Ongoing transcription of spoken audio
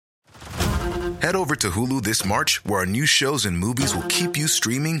Head over to Hulu this March, where our new shows and movies will keep you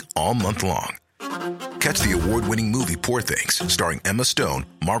streaming all month long. Catch the award-winning movie Poor Things, starring Emma Stone,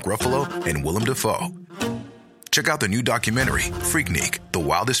 Mark Ruffalo, and Willem Dafoe. Check out the new documentary, Freaknik, The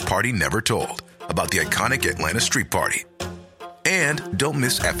Wildest Party Never Told, about the iconic Atlanta Street Party. And don't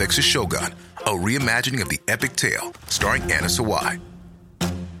miss FX's Shogun, a reimagining of the epic tale, starring Anna Sawai.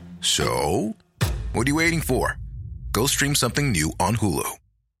 So, what are you waiting for? Go stream something new on Hulu.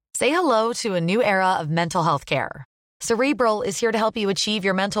 Say hello to a new era of mental health care. Cerebral is here to help you achieve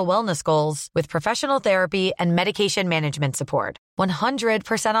your mental wellness goals with professional therapy and medication management support.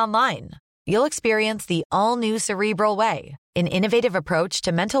 100% online. You'll experience the all-new Cerebral Way, an innovative approach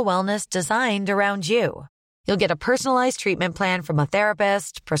to mental wellness designed around you. You'll get a personalized treatment plan from a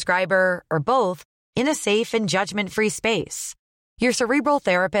therapist, prescriber, or both in a safe and judgment-free space. Your Cerebral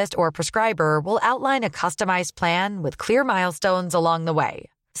therapist or prescriber will outline a customized plan with clear milestones along the way,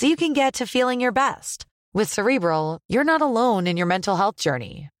 so you can get to feeling your best. With Cerebral, you're not alone in your mental health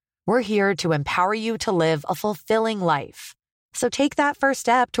journey. We're here to empower you to live a fulfilling life. So take that first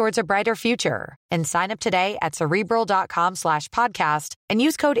step towards a brighter future and sign up today at Cerebral.com/podcast and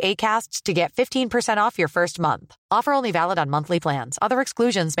use code ACAST to get 15% off your first month. Offer only valid on monthly plans. Other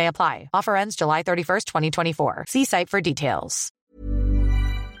exclusions may apply. Offer ends July 31st, 2024. See site for details.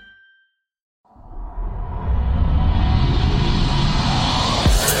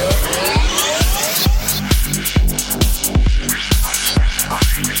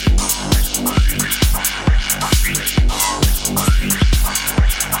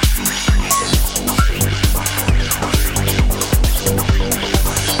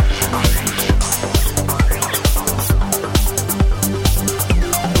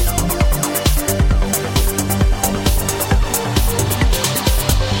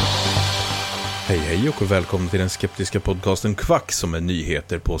 Hej och välkommen till den skeptiska podcasten Kvack som är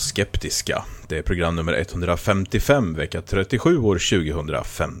nyheter på skeptiska. Det är program nummer 155, vecka 37 år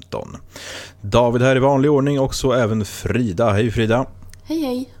 2015. David här i vanlig ordning och så även Frida. Hej Frida. Hej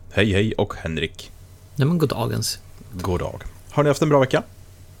hej. Hej hej och Henrik. Nej men god dagens. God dag. Har ni haft en bra vecka?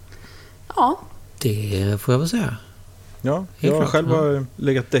 Ja. Det får jag väl säga. Ja, jag själv har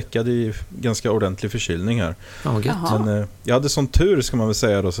legat däckad i ganska ordentlig förkylning här. Ja, gött. Men jag hade sån tur ska man väl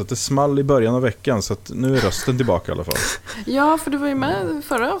säga då, så att det small i början av veckan, så att nu är rösten tillbaka i alla fall. Ja, för du var ju med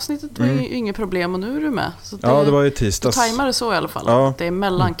förra avsnittet, var ju inget problem och nu är du med. Så ja, det var ju tisdags. Du tajmar det så i alla fall. Ja. Det är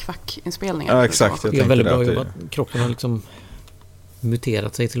mellan kvackinspelningar. Ja, exakt. Det är väldigt bra jobbat. Kroppen har liksom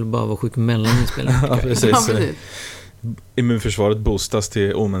muterat sig till att bara vara sjuk mellan inspelningar. Ja, precis. Immunförsvaret boostas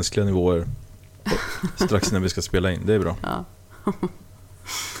till omänskliga nivåer strax när vi ska spela in. Det är bra. Ja.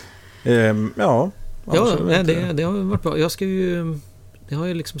 Det har varit bra. Det har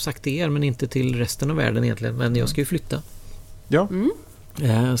jag liksom sagt till er, men inte till resten av världen egentligen. Men jag ska ju flytta. Ja.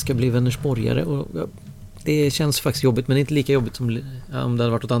 Jag ska bli Vänersborgare och det känns faktiskt jobbigt, men inte lika jobbigt som om det hade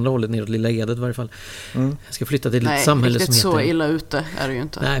varit åt andra hållet, neråt Lilla Edet i varje fall. Jag ska flytta till ett litet samhälle som heter... så illa ute är det ju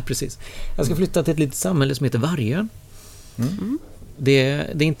inte. Nej, precis. Jag ska flytta till ett litet samhälle som heter Vargön. Det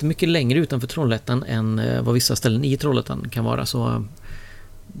är inte mycket längre utanför Trollhättan än vad vissa ställen i Trollhättan kan vara, så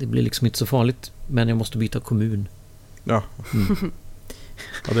det blir liksom inte så farligt, men jag måste byta kommun. Ja.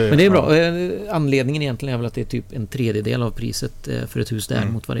 Ja, men det är bra. Anledningen egentligen är väl att det är typ en tredjedel av priset för ett hus där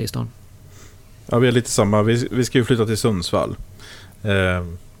mot vad det är i stan. Ja, vi är lite samma. Vi ska ju flytta till Sundsvall.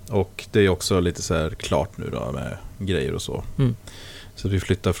 Och det är också lite så här klart nu då med grejer och så. Så vi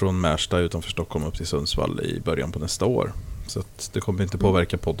flyttar från Märsta utanför Stockholm upp till Sundsvall i början på nästa år. Så att det kommer inte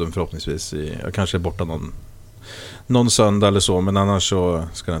påverka podden förhoppningsvis. Jag kanske är borta någon söndag eller så, men annars så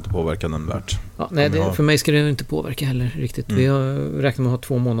ska det inte påverka nämnvärt. Ja, nej, för mig ska det inte påverka heller riktigt. Vi har räknat med att ha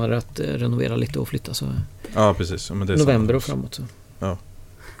 2 månader att renovera lite och flytta. Så ja, precis. Men det är november och framåt. Så. Ja.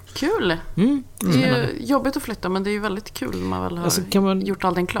 Kul! Det är ju jobbigt att flytta, men det är ju väldigt kul när man väl har gjort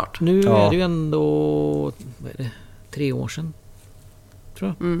allting klart. Nu är det ju ändå 3 år sedan, tror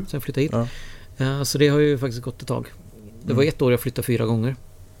jag, sen jag flyttade hit. Ja. Så det har ju faktiskt gått ett tag. Det var 1 år jag flyttade 4 gånger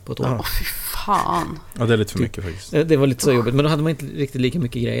på ett år. Fy fan. Ja, det är lite för mycket faktiskt. Det var lite så jobbigt, men då hade man inte riktigt lika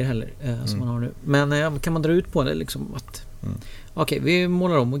mycket grejer heller som man har nu. Men kan man dra ut på det liksom att okej, vi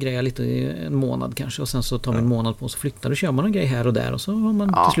målar om och grejer lite i en månad kanske, och sen så tar vi en månad på oss och flyttar och kör man en grej här och där och så har man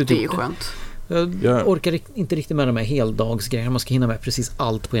till slut det är skönt. Jag orkar inte riktigt med de här heldagsgrejer. Man ska hinna med precis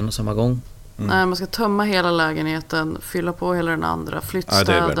allt på en och samma gång. Nej, man ska tömma hela lägenheten, fylla på hela den andra,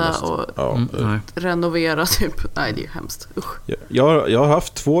 flyttstäda och renovera typ. Nej, det är ju hemskt. Usch. Jag har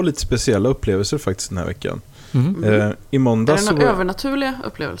haft 2 lite speciella upplevelser faktiskt den här veckan. I måndags är det några övernaturliga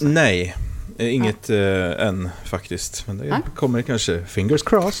upplevelser? Nej, inget än faktiskt. Men det kommer kanske, fingers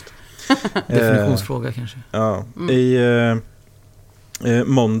crossed. Definitionsfråga kanske. Ja,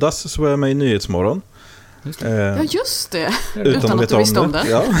 Måndags så var jag med i Nyhetsmorgon. Ja, just det. Utan att du visste om det.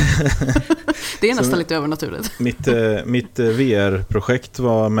 Ja. Det är nästan lite övernaturligt. Mitt VR-projekt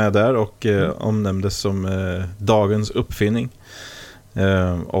var med där och omnämndes som dagens uppfinning.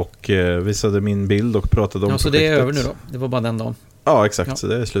 Och visade min bild och pratade om projektet. Så det är över nu då? Det var bara den dagen? Ja, exakt. Så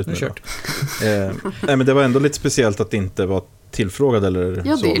det är slut nu då. Nej, men det var ändå lite speciellt att inte vara tillfrågad eller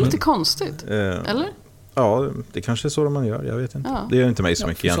ja, så. Det är lite konstigt. Eller? Ja, det kanske är så man gör. Jag vet inte. Ja. Det gör inte mig så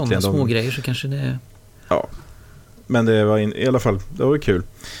mycket egentligen. Sådana små grejer så kanske det är... Ja, men det var i alla fall, det var kul.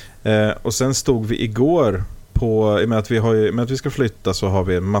 Och sen stod vi igår på, med att vi ska flytta så har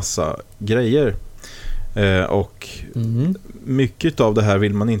vi en massa grejer. Och mycket av det här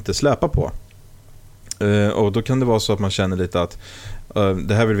vill man inte släpa på. Och då kan det vara så att man känner lite att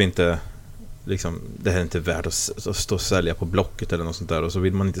det här vill vi inte liksom, det här är inte värt att stå och sälja på Blocket eller något sånt där, och så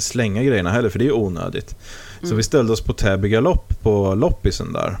vill man inte slänga grejerna heller för det är onödigt. Så vi ställde oss på Täby galopp på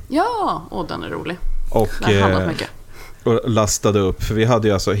loppisen där. Ja, den är rolig. Och det har handlat mycket. Och lastade upp, för vi hade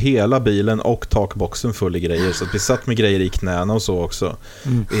ju alltså hela bilen och takboxen full i grejer, så att vi satt med grejer i knäna och så också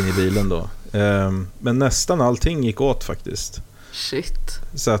in i bilen då. Men nästan allting gick åt faktiskt. Shit.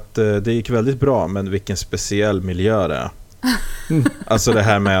 Så att det gick väldigt bra, men vilken speciell miljö det är. Alltså det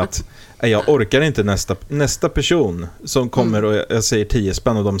här med att jag orkar inte nästa person som kommer och jag säger 10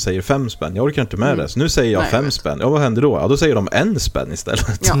 spänn och de säger 5 spänn. Jag orkar inte med det. Så nu säger jag 5 spänn. Ja, vad händer då? Ja, då säger de 1 spänn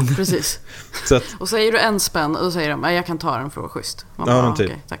istället. Ja, precis. Så att, och säger du 1 spänn och då säger de jag kan ta den för att vara schysst. Man bara, typ.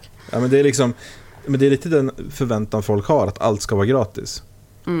 Okay, tack. Ja, men det är liksom, men det är lite den förväntan folk har, att allt ska vara gratis.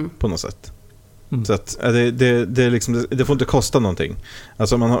 På något sätt. Så att det är liksom, det får inte kosta någonting.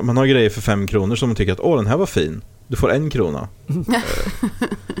 Alltså man har grejer för 5 kronor som man tycker att den här var fin. Du får 1 krona.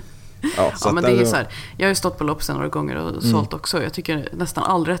 Ja, men det är så här, jag har ju stått på loppsen några gånger och sålt också. Jag tycker nästan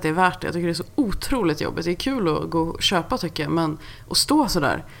aldrig att det är värt det. Jag tycker det är så otroligt jobbigt. Det är kul att gå och köpa, tycker jag, men att stå så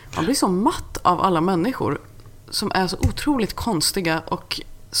där, man blir så matt av alla människor som är så otroligt konstiga och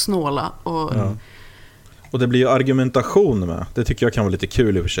snåla och... Ja. Och det blir ju argumentation med. Det tycker jag kan vara lite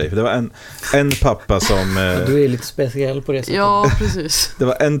kul i och för sig. För det var en pappa som... Du är lite speciell på det sättet. Ja, precis. Det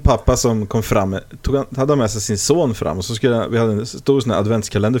var en pappa som kom fram, hade med sig sin son fram, och så vi hade en stor sån här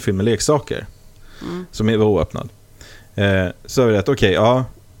adventskalender fylld med leksaker som var oöppnad. Så var det att okej,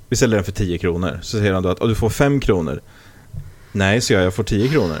 vi säljer den för 10 kronor. Så säger han då att du får 5 kronor. Nej, så jag får 10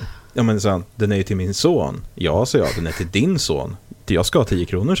 kronor. Ja, men så han, den är ju till min son. Ja, så jag, den är till din son. Jag ska ha 10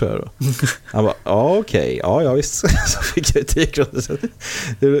 kronor, så jag då. Han bara, okej. Ja, visst. Så fick jag 10 kronor. Så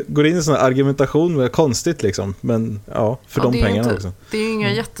det går in i sån här argumentation med konstigt liksom. Men för de pengarna också. Det är ju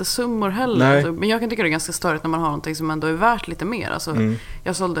inga jättesummor heller. Alltså, men jag kan tycka det är ganska störigt när man har någonting som ändå är värt lite mer. Alltså,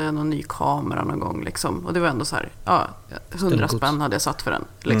 jag sålde någon ny kamera någon gång liksom. Och det var ändå så här, 100 spänn hade jag satt för den.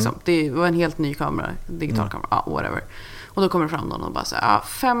 Liksom. Det var en helt ny kamera, digital kamera, whatever. Och då kommer det fram någon och bara säger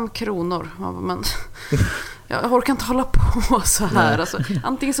 5 kronor. Men jag orkar inte hålla på så här. Alltså,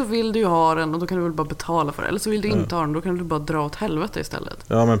 antingen så vill du ju ha den och då kan du väl bara betala för det. Eller så vill du inte ha den, då kan du bara dra åt helvete istället.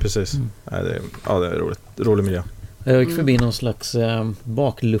 Ja, men precis. Det är roligt. Rolig miljö. Jag gick förbi någon slags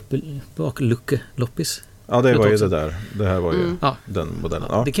baklucke-loppis. Ja, det var ju det där. Det här var ju den modellen.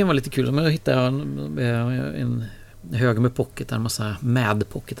 Ja. Det kan vara lite kul. Men jag hittade en hög med pocketar, en massa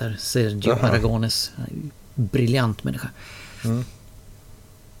Mad-pocketar. Sergio Aragones, briljant människa.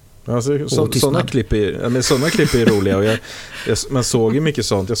 Alltså, sådana klipp är roliga, och man såg ju mycket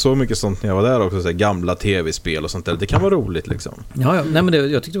sånt. Jag såg mycket sånt när jag var där också, så här, gamla tv-spel och sånt där. Det kan vara roligt liksom. Ja. Nej,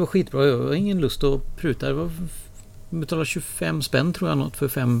 men jag tyckte det var skitbra. Jag har ingen lust att pruta. Det var betala 25 spänn tror jag något för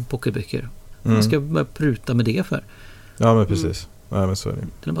 5 pocketböcker. Man ska bara pruta med det för. Ja, men precis. Ja, men så är det.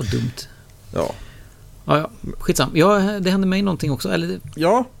 Det är bara dumt. Ja. Ja, skitsam. Ja, det hände mig någonting också. Eller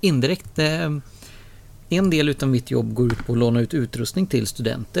indirekt. En del utav mitt jobb går ut på att låna ut utrustning till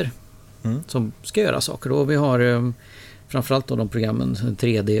studenter som ska göra saker. Och vi har framförallt då de programmen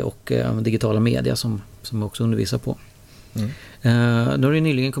 3D och digitala media som jag också undervisar på. Nu har det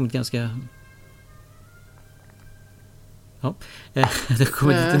nyligen kommit ganska... Ja, det har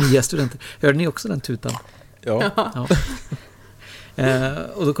kommit lite nya studenter. Hörde ni också den tutan? Ja.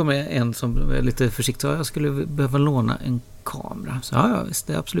 Och då kommer en som är lite försiktig. Jag skulle behöva låna en kamera. Så ja, visst,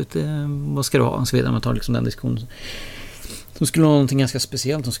 det är absolut. Vad ska du ha? Så vidare, man tar liksom den diskussionen. De skulle ha någonting ganska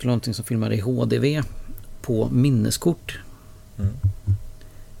speciellt. De skulle ha någonting som filmar i HDV på minneskort.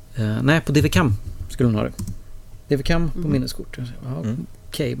 Nej, på DV-cam skulle de ha det. DV-cam på minneskort. Ja,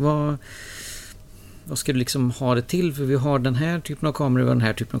 okej, vad ska du liksom ha det till? För vi har den här typen av kameror, den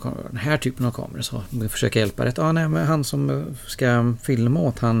här typen av kameror, den här typen av kameror. Så vi försöker hjälpa rätt. Nej, men han som ska filma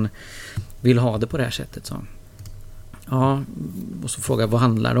åt, han vill ha det på det här sättet. Så. Ja, och så frågar vad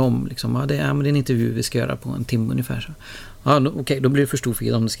handlar det om? Liksom, ja, det är en intervju vi ska göra på en timme ungefär. Så. Ja, okej, då blir det för stor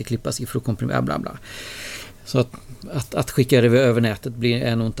fil om det ska klippas i för att komprimera, bla bla. Så att skicka det över nätet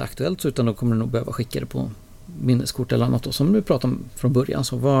är nog inte aktuellt, utan då kommer du nog behöva skicka det på minneskort eller något då, som du pratade om från början.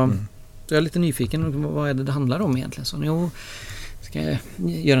 Så jag är lite nyfiken, vad är det handlar om egentligen? Så ska jag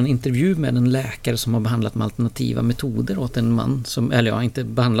göra en intervju med en läkare som har behandlat med alternativa metoder åt en man som, eller ja, inte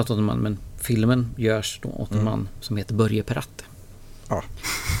behandlat åt en man, men filmen görs då åt en man som heter Börje Peratte. Ja.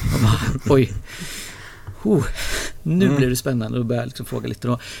 Oj. Nu blir det spännande och börjar liksom fråga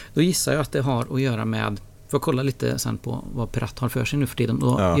lite då gissar jag att det har att göra med, för att kolla lite sen på vad Peratte har för sig nu för tiden,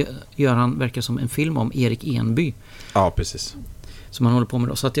 då gör han, verkar som en film om Erik Enby. Ja, precis. Som han håller på med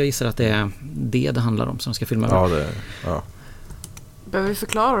då, så att jag gissar att det är det handlar om som ska filma. Ja. Behöver vi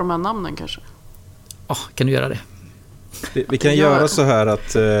förklara de här namnen kanske? Ja, kan du göra det? Vi kan göra så här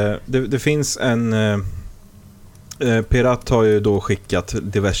att det finns en Pirat har ju då skickat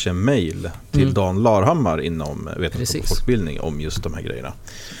diverse mejl till Dan Larhammar inom vetenskap och folkbildning om just de här grejerna.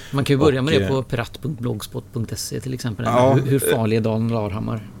 Man kan ju börja med det på pirat.blogspot.se till exempel. Hur farlig är Dan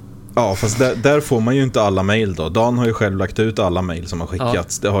Larhammar? Ja, fast där får man ju inte alla mejl då. Dan har ju själv lagt ut alla mejl som har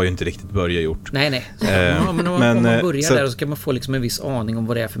skickats. Det har ju inte riktigt Börje gjort. Nej. Men om man börjar där så kan man få liksom en viss aning om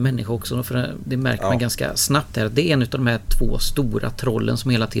vad det är för människa också. För det märker man ganska snabbt här. Det är en av de här 2 stora trollen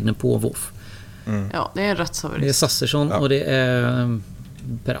som hela tiden är på WoW. Ja, det är en rättshaverist. Det är Sassersson och det är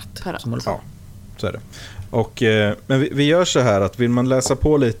Peratt. Som håller på. Ja, så är det. Och, men vi gör så här att vill man läsa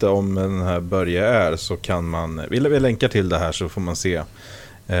på lite om den här Börje är, så kan man, vi länkar till det här så får man se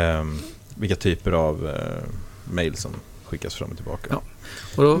vilka typer av mejl som skickas fram och tillbaka. Ja.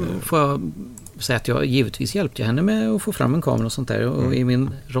 Och då får jag säga att jag givetvis hjälpte henne med att få fram en kamera och sånt där. Och i min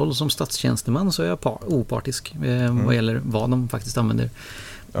roll som statstjänsteman så är jag opartisk vad gäller vad de faktiskt använder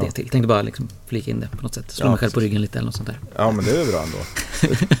det till. Tänkte bara liksom flika in det på något sätt. Slå mig själv på ryggen lite eller något sånt där. Ja, men det är bra ändå.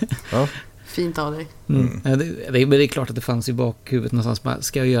 Ja. Fint av dig. Det är klart att det fanns i bakhuvudet någonstans. Bara,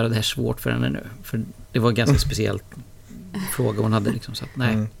 ska jag göra det här svårt för henne nu? För det var en ganska speciell fråga hon hade. Liksom, så att,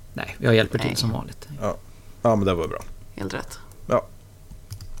 nej, jag hjälper till som vanligt. Ja, men det var bra. Helt rätt. Ja.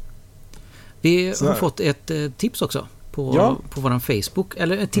 Vi har fått ett tips också på våran Facebook.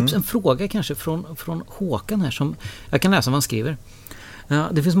 Eller ett tips, en fråga kanske från Håkan här. Som jag kan läsa vad han skriver.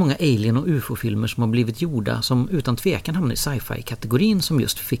 Det finns många alien- och ufo-filmer som har blivit gjorda som utan tvekan hamnar i sci-fi-kategorin som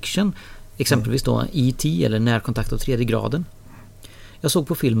just fiction. Exempelvis då E.T. eller Närkontakt av 3:e graden. Jag såg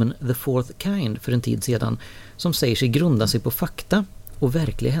på filmen The Fourth Kind för en tid sedan som säger sig grunda sig på fakta och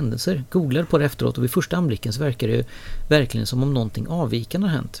verkliga händelser. Googlar på det efteråt och vid första anblicken så verkar det verkligen som om någonting avvikande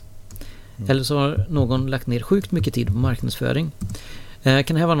har hänt. Eller så har någon lagt ner sjukt mycket tid på marknadsföring. Kan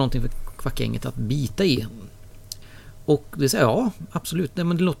det här vara någonting för kvackgänget att bita i? Och det säger ja, absolut.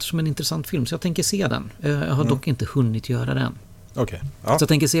 Men det låter som en intressant film så jag tänker se den. Jag har dock inte hunnit göra den. Okay. Ja. Så jag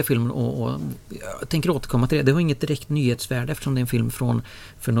tänker se filmen och jag tänker återkomma till det. Det har inget direkt nyhetsvärde eftersom det är en film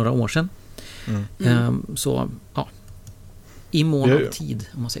för några år sedan. Så ja, i mån av tid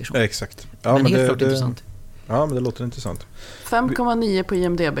om man säger så. Exakt. Ja, men helt klart intressant. Ja, men det låter intressant. 5,9 på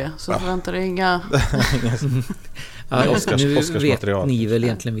IMDb, så förväntar dig inga... Nu vet ni väl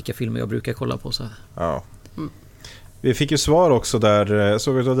egentligen vilka filmer jag brukar kolla på. Så. Ja. Vi fick ju svar också där,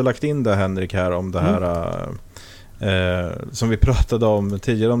 såg att du hade lagt in det, Henrik, här om det här som vi pratade om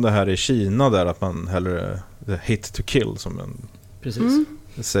tidigare, om det här i Kina där att man hellre hit to kill som en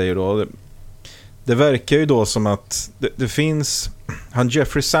säger då. Det verkar ju då som att det finns han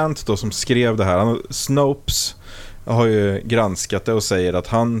Jeffrey Sant då som skrev det här, Snopes har ju granskat det och säger att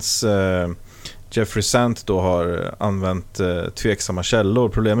hans Jeffrey Sant då har använt tveksamma källor.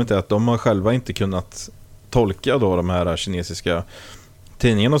 Problemet är att de har själva inte kunnat tolka då de här kinesiska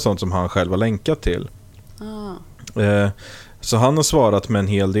tidningarna och sånt som han själv har länkat till. Så han har svarat med en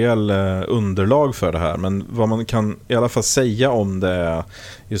hel del underlag för det här, men vad man kan i alla fall säga om det är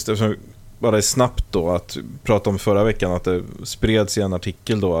just det, bara är snabbt då att prata om förra veckan att det spreds i en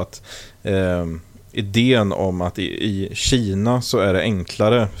artikel då att idén om att i Kina så är det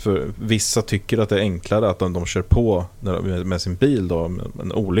enklare, för vissa tycker att det är enklare att de kör på med sin bil då,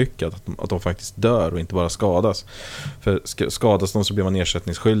 en olycka, att de faktiskt dör och inte bara skadas. För skadas de så blir man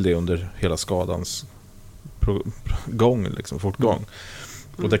ersättningsskyldig under hela skadans gång, liksom, fortgång.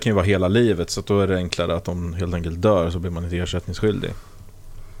 Och det kan ju vara hela livet, så då är det enklare att de helt enkelt dör så blir man inte ersättningsskyldig.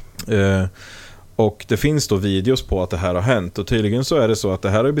 Och det finns då videos på att det här har hänt, och tydligen så är det så att det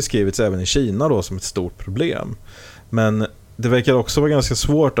här har beskrivits även i Kina då som ett stort problem. Men det verkar också vara ganska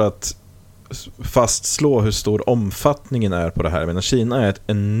svårt att fastslå hur stor omfattningen är på det här. Men Kina är ett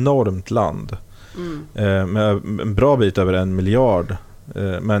enormt land med en bra bit över 1 miljard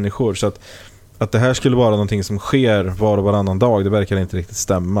människor, så att att det här skulle vara någonting som sker var och varannan dag, det verkar inte riktigt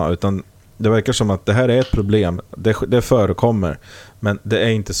stämma, utan det verkar som att det här är ett problem. Det förekommer, men det är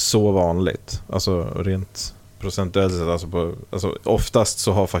inte så vanligt. Alltså rent procentuellt, alltså oftast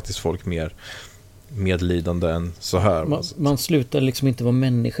så har faktiskt folk mer medlidande än så här. Man slutar liksom inte vara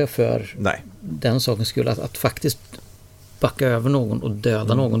människa för den sakens skull. Att faktiskt backa över någon och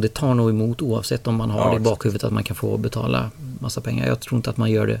döda någon, det tar nog emot oavsett om man har det i bakhuvudet att man kan få betala massa pengar. Jag tror inte att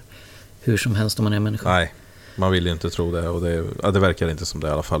man gör det hur som helst om man är människa. Nej, man vill ju inte tro det, och det verkar inte som det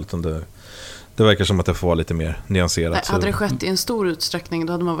i alla fall, utan det verkar som att det får vara lite mer nyanserat. Nej, hade det skett i en stor utsträckning,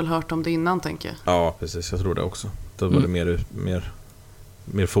 då hade man väl hört om det innan, tänker jag. Ja, precis, jag tror det också. Då var det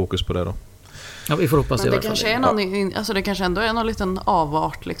mer fokus på det då. Ja, vi får hoppas det kanske är någon, alltså det kanske ändå är någon liten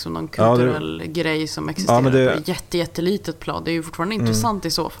avart, liksom någon kulturell grej som existerar på ett jättelitet plan. Det är ju fortfarande intressant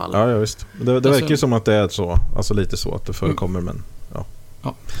i så fall. Ja, visst. Det verkar ju som att det är så, alltså lite så att det förekommer, men ja. Det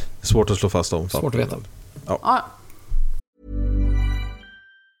är svårt att slå fast om. Svårt att veta. Ja.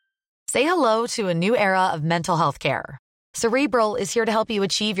 Say hello to a new era of mental health care. Cerebral is here to help you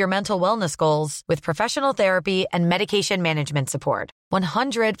achieve your mental wellness goals with professional therapy and medication management support.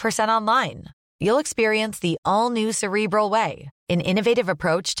 100% online. You'll experience the all-new Cerebral Way, an innovative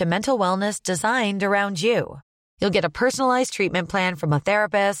approach to mental wellness designed around you. You'll get a personalized treatment plan from a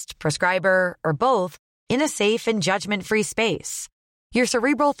therapist, prescriber, or both in a safe and judgment-free space. Your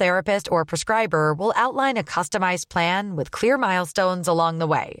Cerebral therapist or prescriber will outline a customized plan with clear milestones along the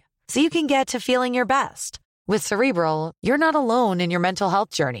way, so you can get to feeling your best. With Cerebral, you're not alone in your mental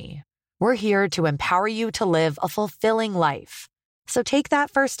health journey. We're here to empower you to live a fulfilling life. So take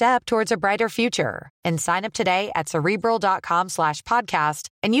that first step towards a brighter future and sign up today at Cerebral.com/podcast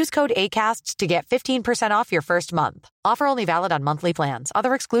and use code ACAST to get 15% off your first month. Offer only valid on monthly plans.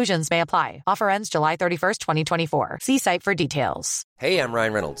 Other exclusions may apply. Offer ends July 31st, 2024. See site for details. Hey, I'm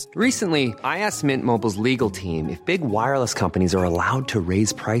Ryan Reynolds. Recently, I asked Mint Mobile's legal team if big wireless companies are allowed to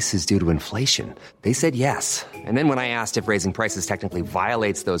raise prices due to inflation. They said yes. And then when I asked if raising prices technically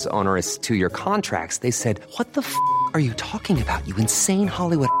violates those onerous 2-year contracts, they said, "What the f*** are you talking about, you insane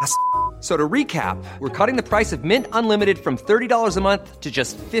Hollywood ass?" So to recap, we're cutting the price of Mint Unlimited from $30 a month to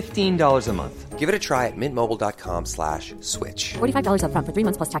just $15 a month. Give it a try at mintmobile.com/switch. $45 up front for 3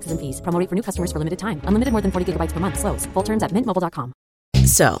 months plus taxes and fees. Promo rate for new customers for limited time. Unlimited more than 40 gigabytes per month. Slows full terms at mintmobile.com.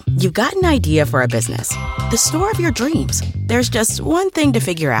 So, you've got an idea for a business. The store of your dreams. There's just one thing to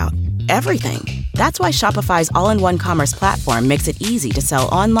figure out. Everything. That's why Shopify's all-in-one commerce platform makes it easy to sell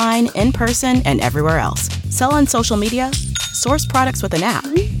online, in person, and everywhere else. Sell on social media, source products with an app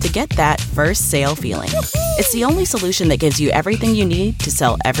to get that first sale feeling. It's the only solution that gives you everything you need to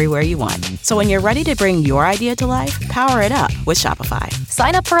sell everywhere you want. So when you're ready to bring your idea to life, power it up with Shopify.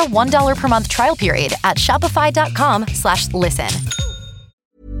 Sign up for a $1 per month trial period at shopify.com/listen.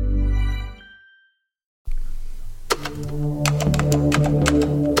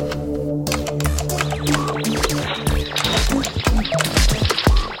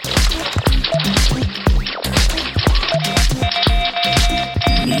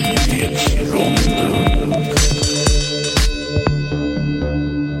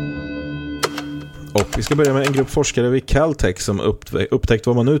 Och vi ska börja med en grupp forskare vid Caltech som upptäckt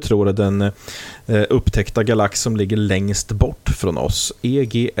vad man nu tror är den upptäckta galax som ligger längst bort från oss.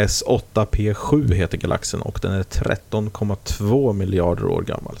 EGS 8P7 heter galaxen och den är 13,2 miljarder år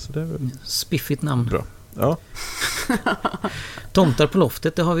gammal. Så det är spiffigt namn. Bra. Ja. Tomtar på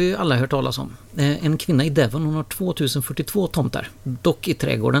loftet, det har vi ju alla hört talas om. En kvinna i Devon, hon har 2042 tomtar, dock i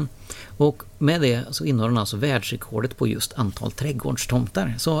trädgården. Och med det så innehar hon alltså världsrekordet på just antal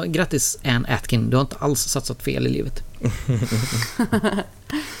trädgårdstomtar. Så grattis Ann Atkin, du har inte alls satsat fel i livet.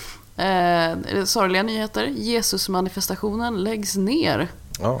 Sorgliga nyheter. Jesus-manifestationen läggs ner.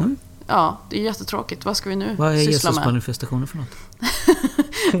 Ja. Ja, det är jättetråkigt. Vad ska vi nu Vad är syssla med? Jesus-manifestationen för något?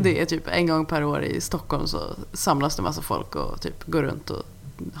 Det är typ en gång per år i Stockholm så samlas det massa folk och typ går runt och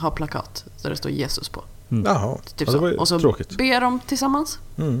har plakat där det står Jesus på. Jaha, typ ja, det var så. Och så tråkigt. ber de tillsammans.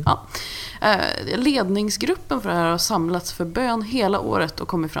 Ja. Ledningsgruppen för det här har samlats för bön hela året och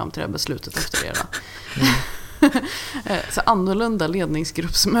kommit fram till det här beslutet efter det. Så annorlunda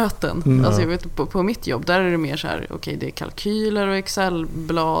ledningsgruppsmöten. Alltså jag vet, på mitt jobb där är det mer så här, okej, det är kalkyler och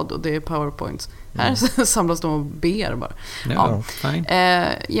Excelblad och det är PowerPoints. Här samlas de och ber bara.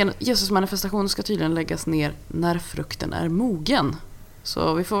 Jesus-manifestationen ska tydligen läggas ner när frukten är mogen.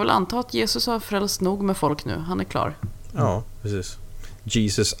 Så vi får väl anta att Jesus har frälst nog med folk nu. Han är klar. Ja, precis.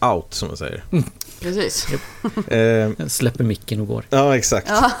 Jesus out, som man säger. Precis. Släpper micken och går. Ja, exakt.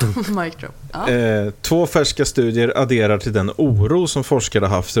 Ja, mic drop. Ja. 2 färska studier adderar till den oro som forskare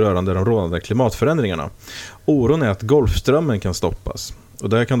haft rörande de rådande klimatförändringarna. Oron är att Golfströmmen kan stoppas. Och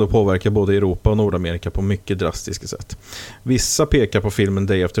det här kan då påverka både Europa och Nordamerika på mycket drastiska sätt. Vissa pekar på filmen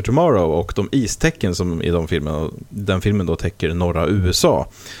Day After Tomorrow och de istecken som i den filmen då täcker norra USA.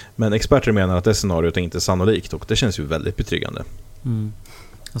 Men experter menar att det scenariot är inte sannolikt och det känns ju väldigt betryggande.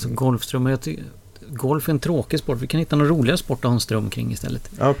 Alltså golfströmmar, golf är en tråkig sport. Vi kan hitta någon roligare sport att ha en ström kring istället.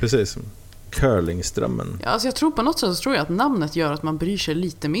 Ja, precis. Curlingströmmen. Ja, alltså jag tror på något sätt så tror jag att namnet gör att man bryr sig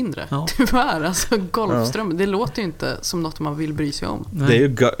lite mindre. Ja. Tyvärr, alltså golfström, det låter ju inte som något man vill bry sig om. Nej. Det är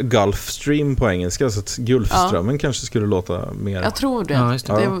ju Gulfstream på engelska, så att Gulfströmmen kanske skulle låta mer... Jag tror det. Ja, just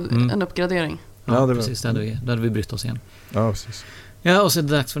det. Det är en uppgradering. Ja, precis. Där hade vi brytt oss igen. Ja, precis. Ja, och så är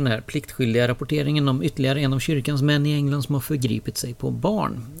det dags för den här pliktskyldiga rapporteringen om ytterligare en av kyrkans män i England som har förgripit sig på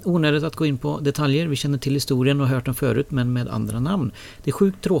barn. Onödigt att gå in på detaljer, vi känner till historien och hört den förut, men med andra namn. Det är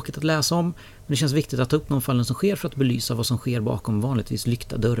sjukt tråkigt att läsa om, men det känns viktigt att ta upp de fallen som sker för att belysa vad som sker bakom vanligtvis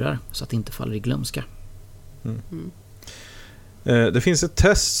lyckta dörrar, så att det inte faller i glömska. Det finns ett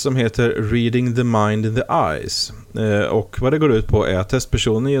test som heter Reading the Mind in the Eyes. Och vad det går ut på är att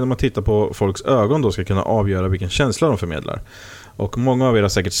testpersonen genom att titta på folks ögon då ska kunna avgöra vilken känsla de förmedlar. Och många av er har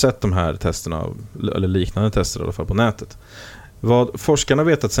säkert sett de här testerna, eller liknande tester i alla fall på nätet. Vad forskarna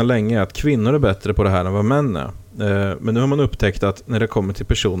vetat sedan länge är att kvinnor är bättre på det här än vad män är. Men nu har man upptäckt att när det kommer till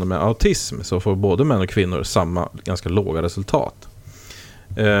personer med autism så får både män och kvinnor samma ganska låga resultat.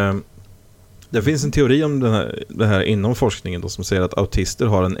 Det finns en teori om det här inom forskningen då, som säger att autister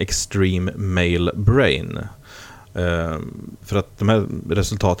har en extreme male brain. För att de här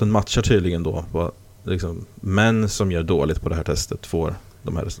resultaten matchar tydligen då vad liksom män som gör dåligt på det här testet får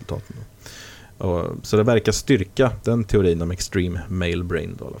de här resultaten då. Så det verkar styrka den teorin om extreme male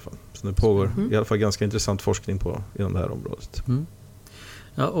brain då, i alla fall. Så det pågår i alla fall ganska intressant forskning inom det här området.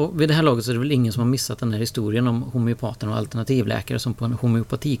 Ja, och vid det här laget så är det väl ingen som har missat den här historien om homeopaterna och alternativläkare som på en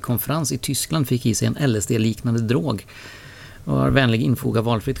homeopatikonferens i Tyskland fick i sig en LSD-liknande drog. Och har vänlig infoga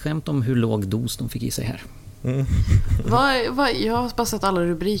valfritt skämt om hur låg dos de fick i sig här. Jag har bara sett alla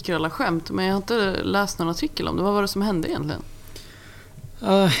rubriker och alla skämt, men jag har inte läst någon artikel om det. Vad var det som hände egentligen?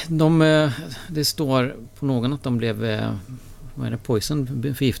 Det står på någon att de blev poison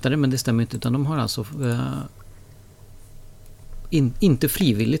förgiftade, men det stämmer inte, utan de har alltså inte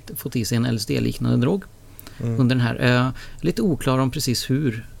frivilligt fått i sig en LSD-liknande drog under den här. Lite oklar om precis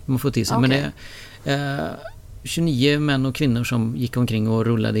hur de har fått i sig, men det är 29 män och kvinnor som gick omkring och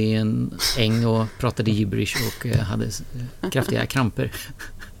rullade i en äng och pratade gibberish och hade kraftiga kramper.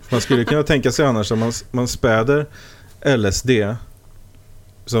 Man skulle kunna tänka sig annars att man späder LSD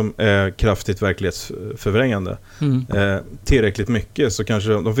som är kraftigt verklighetsförvrängande tillräckligt mycket, så kanske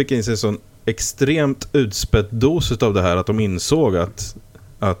de fick in sig sån extremt utspädd dos av det här att de insåg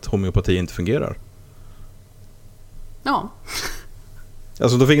att homeopati inte fungerar. Ja.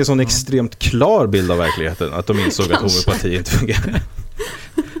 Alltså de fick en sån extremt klar bild av verkligheten att de insåg att homeopati inte fungerar.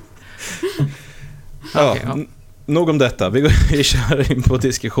 Nog om detta. Vi kör in på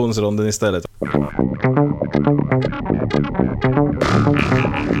diskussionsronden istället.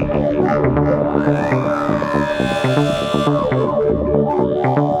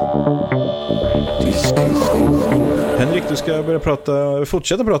 Henrik, du ska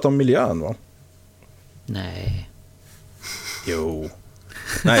fortsätta prata om miljön, va? Nej. Jo.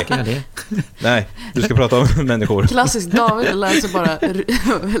 Nej. Nej, du ska prata om människor. Klassiskt David läser bara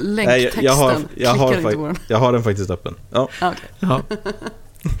länktexten. Jag har den faktiskt öppen. Ja. Okay. Ja.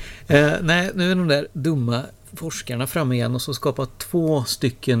 Nej, nu är de där dumma forskarna framme igen och så skapar 2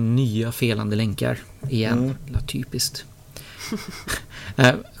 stycken nya felande länkar igen. Typiskt.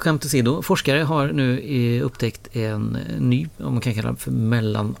 Skämt åsido, forskare har nu upptäckt en ny, om man kan kalla det för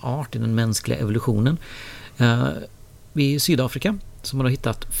mellanart i den mänskliga evolutionen i Sydafrika, som har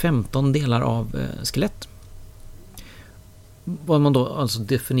hittat 15 delar av skelett. Vad man då alltså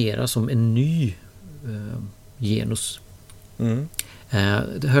definierar som en ny genus.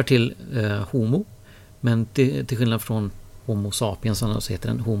 Det hör till homo, men till skillnad från homo sapiens så heter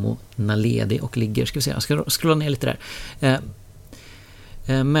den homo naledi och ligger, ska vi se, jag ska scrolla ner lite där.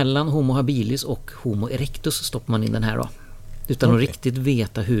 Mellan homo habilis och homo erectus stoppar man in den här då. Utan att riktigt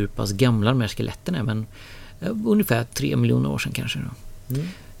veta hur pass gamla de här skeletten är, men ungefär 3 miljoner år sedan kanske då.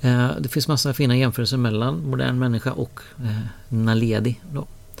 Det finns massa fina jämförelser mellan modern människa och naledi då.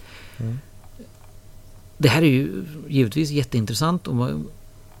 Det här är ju givetvis jätteintressant, och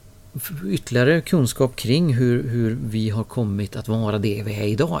ytterligare kunskap kring hur vi har kommit att vara det vi är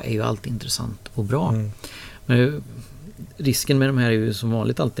idag är ju alltid intressant och bra. Men risken med de här är ju som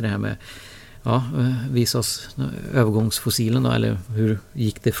vanligt alltid det här med visa oss övergångsfossilen då, eller hur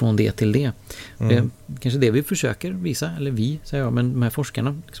gick det från det till det? Kanske det vi försöker visa, eller vi säger jag, men de här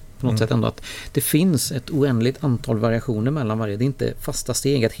forskarna på något sätt ändå, att det finns ett oändligt antal variationer mellan varje. Det är inte fasta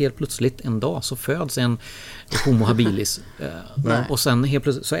steg, att helt plötsligt en dag så föds en homo habilis och sen helt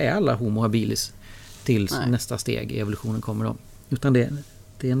plötsligt så är alla homo habilis tills nästa steg i evolutionen kommer då. Utan det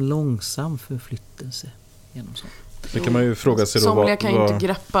är en långsam förflyttelse genom så. Det kan man ju fråga sig då. Somliga kan ju inte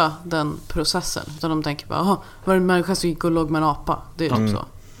greppa den processen, utan de tänker bara, var det en människa som gick och låg med en apa? Det är typ så.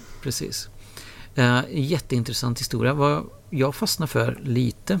 Precis. Jätteintressant historia. Vad jag fastnar för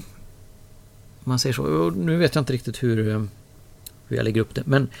lite, man säger så, och nu vet jag inte riktigt hur jag lägger upp det,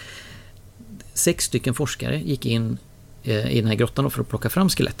 men 6 stycken forskare gick in i den här grottan för att plocka fram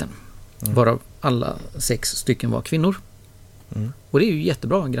skeletten, varav alla 6 stycken var kvinnor. Och det är ju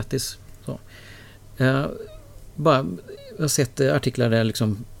jättebra, grattis. Så. Jag har sett artiklar där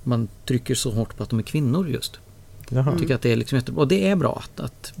liksom man trycker så hårt på att de är kvinnor just. Jag tycker att det är liksom jättebra. Och det är bra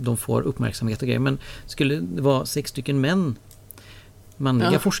att de får uppmärksamhet och grejer. Men skulle det vara 6 stycken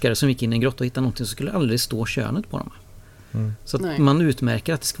manliga forskare som gick in i en grotta och hittade någonting, så skulle det aldrig stå könet på dem. Så att man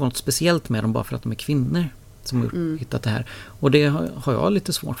utmärker att det ska vara något speciellt med dem bara för att de är kvinnor som har hittat det här. Och det har jag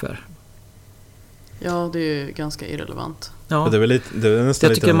lite svårt för. Ja, det är ju ganska irrelevant. Ja. Det är nästan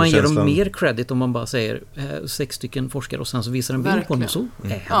jag tycker man ger dem mer credit om man bara säger 6 stycken forskare och sen så visar en bild på dem, så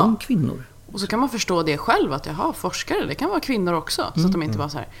är de kvinnor. Och så kan man förstå det själv, att forskare, det kan vara kvinnor också. Så att de inte bara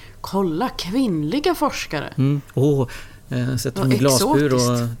så här, kolla kvinnliga forskare. Sätter dem i glasbur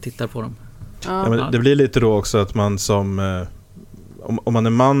och tittar på dem. Ja, men det blir lite då också att man som om man är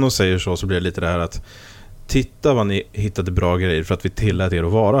man och säger så blir det lite det här att titta vad ni hittade bra grejer för att vi tillät er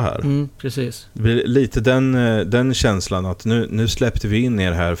att vara här. Precis. Det blir lite den känslan att nu släppte vi in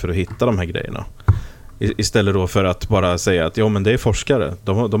er här för att hitta de här grejerna. Istället då för att bara säga att men det är forskare.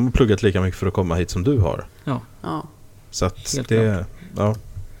 De har pluggat lika mycket för att komma hit som du har. Ja. Så att det... Ja.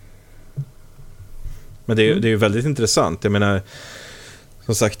 Men det är ju väldigt intressant. Jag menar...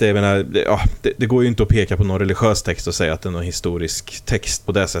 Som sagt, det går ju inte att peka på någon religiös text och säga att det är någon historisk text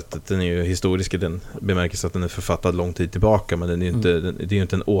på det sättet. Den är ju historisk i den bemärkelsen att den är författad lång tid tillbaka, men den är ju inte, det är ju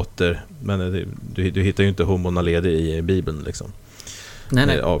inte en men du hittar ju inte homo naledi i Bibeln liksom.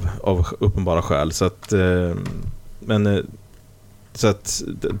 Nej. Av uppenbara skäl. Så att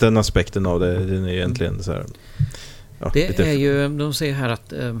den aspekten av det, den är egentligen så här. Ja, det är ju, de säger här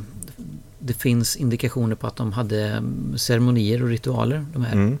att det finns indikationer på att de hade ceremonier och ritualer, de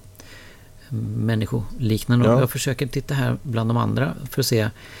här människoliknande. Jag försöker titta här bland de andra för att se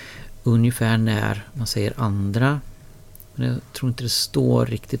ungefär när man säger andra. Men jag tror inte det står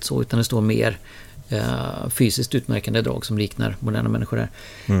riktigt så, utan det står mer fysiskt utmärkande drag som liknar moderna människor där.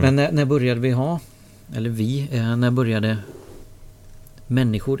 Men när började när började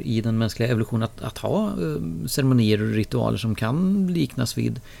människor i den mänskliga evolutionen att ha ceremonier och ritualer som kan liknas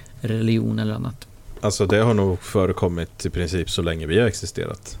vid religion eller annat? Alltså det har nog förekommit i princip så länge vi har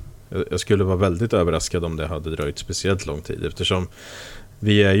existerat. Jag skulle vara väldigt överraskad om det hade dröjt speciellt lång tid, eftersom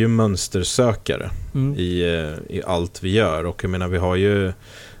vi är ju mönstersökare i allt vi gör, och jag menar vi har ju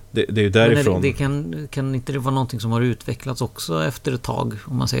det är ju därifrån. Det kan inte det vara någonting som har utvecklats också efter ett tag,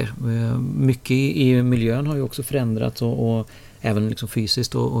 om man säger. Mycket i miljön har ju också förändrats och även liksom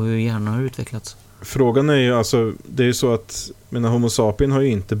fysiskt och hur hjärnan har utvecklats. Frågan är ju, alltså, det är ju så att Homo sapien har ju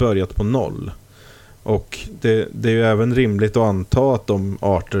inte börjat på noll. Och det är ju även rimligt att anta att de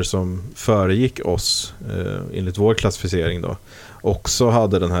arter som föregick oss, enligt vår klassificering då, också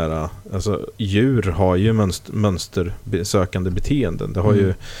hade den här, alltså djur har ju mönstersökande beteenden. Det har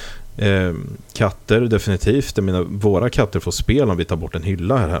ju katter definitivt. Jag menar, våra katter får spel om vi tar bort en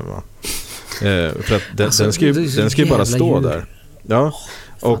hylla här hemma. För att den ska ju bara stå djur där. Ja,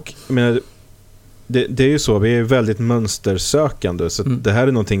 och jag menar, det är ju så, vi är väldigt mönstersökande, så det här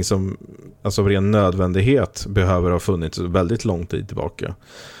är någonting som alltså av ren nödvändighet behöver ha funnits väldigt lång tid tillbaka.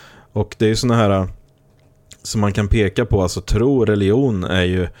 Och det är ju såna här som man kan peka på, alltså tro och religion är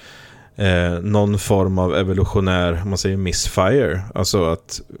ju någon form av evolutionär, man säger misfire, alltså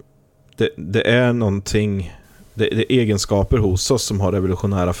att det är någonting, det är egenskaper hos oss som har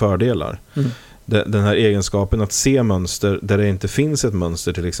evolutionära fördelar. Den här egenskapen att se mönster där det inte finns ett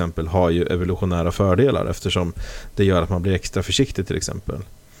mönster till exempel har ju evolutionära fördelar, eftersom det gör att man blir extra försiktig till exempel.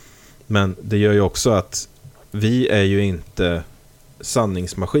 Men det gör ju också att vi är ju inte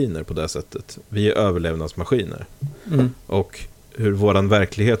sanningsmaskiner på det sättet. Vi är överlevnadsmaskiner. Och hur våran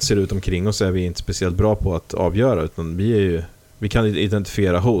verklighet ser ut omkring oss är vi inte speciellt bra på att avgöra, utan vi kan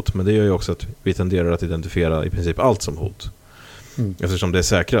identifiera hot, men det gör ju också att vi tenderar att identifiera i princip allt som hot. Eftersom det är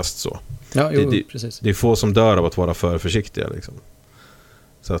säkrast så. Ja, det är få som dör av att vara för försiktiga liksom.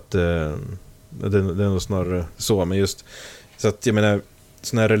 Så att Det är nog snarare så. Men just så att jag menar,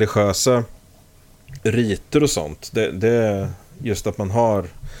 såna här religiösa riter och sånt, det är just att man har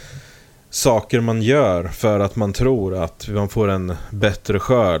saker man gör för att man tror att man får en bättre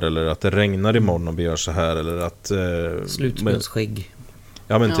skörd, eller att det regnar imorgon om vi gör så här, eller att slutspelsskägg.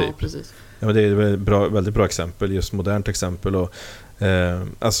 Ja, men typ. Ja, precis. Ja, men det är ett väldigt bra exempel, just modernt exempel. Och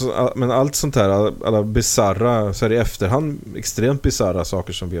alltså, men allt sånt här, alla bizarra, så är det i efterhand extremt bizarra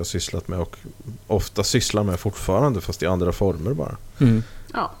saker som vi har sysslat med och ofta sysslar med fortfarande, fast i andra former bara.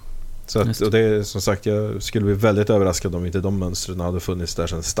 Ja. Så att, och det är som sagt, jag skulle bli väldigt överraskad om inte de mönstren hade funnits där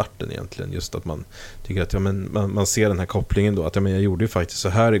sedan starten egentligen. Just att man tycker att man ser den här kopplingen då, att jag gjorde ju faktiskt så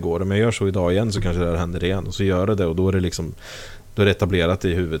här igår, om jag gör så idag igen så kanske det här händer igen, och så gör det, och då är det liksom, då är det etablerat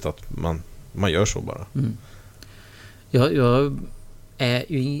i huvudet att man gör så bara. Jag är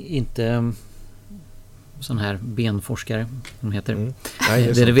ju inte sån här benforskare som heter.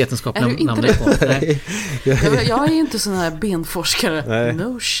 Nej, det är det vetenskapliga namnet på. Nej. Jag är inte sån här benforskare. Nej.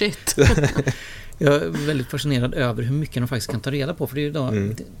 No shit. Jag är väldigt fascinerad över hur mycket de faktiskt kan ta reda på, för det är ju då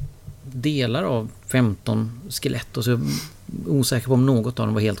delar av 15 skelett, och så är jag osäker på om något av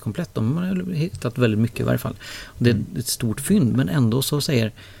dem var helt komplett. De har hittat väldigt mycket i varje fall. Och det är ett stort fynd, men ändå så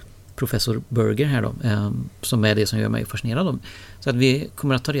säger professor Berger här då, som är det som gör mig fascinerad om. Så att vi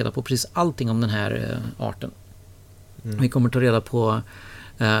kommer att ta reda på precis allting om den här arten. Vi kommer att ta reda på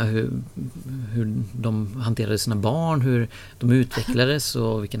hur de hanterade sina barn, hur de utvecklades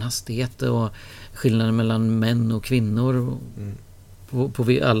och vilken hastighet och skillnaden mellan män och kvinnor på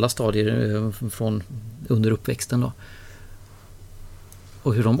alla stadier från under uppväxten då.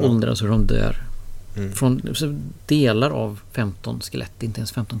 Och hur de åldras och hur de dör. Från delar av 15 skelett, inte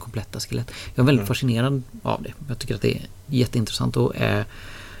ens 15 kompletta skelett. Jag är väldigt fascinerad av det. Jag tycker att det är jätteintressant, och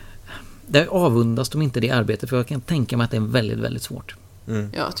det avundas de inte det arbetet, för jag kan tänka mig att det är väldigt, väldigt svårt. Ja,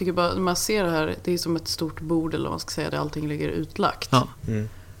 jag tycker bara, när man ser det här, det är som ett stort bord, eller vad man ska säga, där allting ligger utlagt. Ja.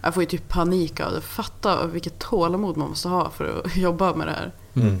 Jag får ju typ panik av det. Fatta vilket tålamod man måste ha för att jobba med det här.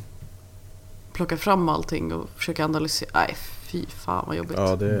 Plocka fram allting och försöka analysera. Nej, fy fan vad jobbigt.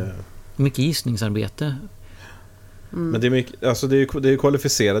 Ja, det är mycket gissningsarbete. Men det är mycket, alltså det är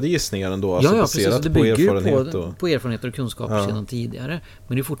kvalificerade gissningar ändå, alltså precis. Det på bygger erfarenhet på erfarenheter och kunskaper sedan tidigare.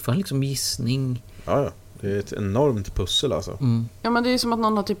 Men det är fortfarande liksom gissning. Ja. Det är ett enormt pussel alltså. Ja, men det är som att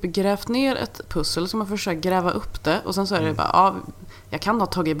någon har typ grävt ner ett pussel, som man försöker gräva upp det, och sen så är det bara, jag kan ha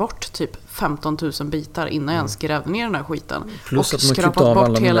tagit bort typ 15 000 bitar innan jag ens grävde ner den här skiten. Plus och att man klippt av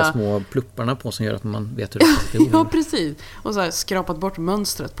alla de där små plupparna på, som gör att man vet hur det är. Ja, precis. Och så här skrapat bort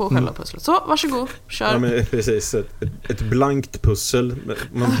mönstret på själva pusslet. Så, varsågod, kör. Ja, men precis. Ett blankt pussel.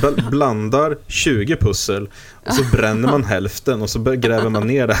 Man blandar 20 pussel, och så bränner man hälften, och så gräver man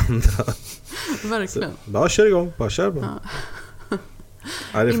ner det andra. Verkligen. Så, bara kör igång, bara kör bara. Ja.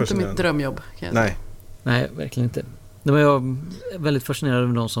 Nej, det är inte mitt drömjobb, kan jag säga. Nej, verkligen inte. Men jag är väldigt fascinerad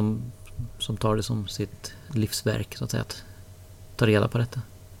av de som tar det som sitt livsverk, så att säga, att ta reda på detta.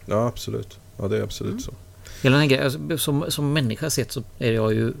 Ja, absolut. Ja, det är absolut så. Hela den här grejen, som människa sett, så är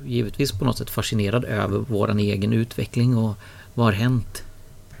jag ju givetvis på något sätt fascinerad över våran egen utveckling och vad har hänt.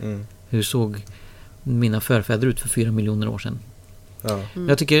 Hur såg mina förfäder ut för 4 miljoner år sedan? Ja.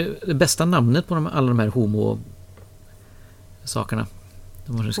 Jag tycker det bästa namnet på alla de här homo-sakerna,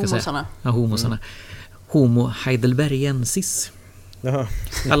 Homosarna. Ja, homosarna. Homo heidelbergensis. Jaha.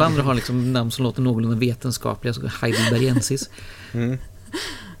 Alla andra har liksom namn som låter någorlunda vetenskapliga, så heidelbergensis.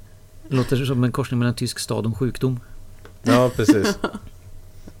 Det låter som en korsning mellan en tysk stad och sjukdom. Ja, precis.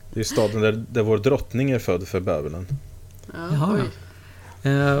 Det är staden där vår drottning är född för bävern. Jaha.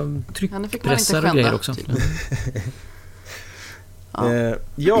 Tryckpressar och grejer också.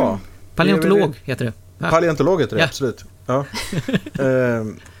 Ja. Paleontolog heter det. Paleontolog heter det, absolut. Ja.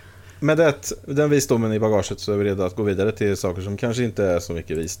 Med den visdomen i bagaget så är vi redo att gå vidare till saker som kanske inte är så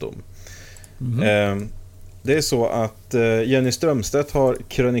mycket visdom. Det är så att Jenny Strömstedt har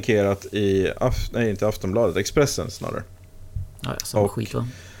krönikerat i inte Aftonbladet, Expressen snarare. Ja, samma skit, va?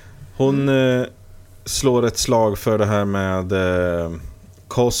 Hon slår ett slag för det här med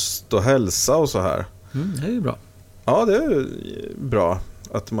kost och hälsa och så här. Det är ju bra. Ja, det är bra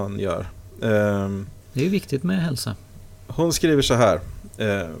att man gör. Det är ju viktigt med hälsa. Hon skriver så här.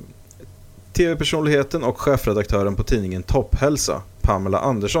 TV-personligheten och chefredaktören på tidningen Topphälsa, Pamela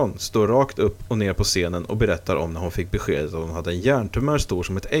Andersson, står rakt upp och ner på scenen och berättar om när hon fick beskedet att hon hade en hjärntumör stor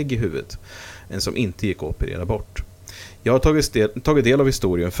som ett ägg i huvudet. En som inte gick att operera bort. Jag har tagit del av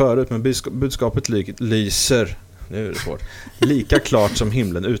historien förut, men budskapet lyser, nu är det svårt, lika klart som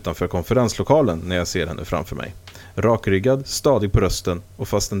himlen utanför konferenslokalen när jag ser henne framför mig. Rakryggad, stadig på rösten och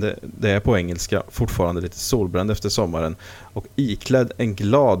fastän det är på engelska fortfarande lite solbränd efter sommaren och iklädd en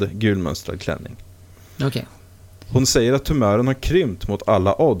glad gulmönstrad klänning. Okej. Hon säger att tumören har krympt mot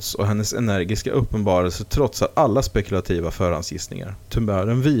alla odds och hennes energiska uppenbarelse trotsar alla spekulativa förhandsgissningar.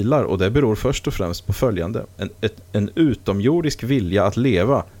 Tumören vilar och det beror först och främst på följande. En utomjordisk vilja att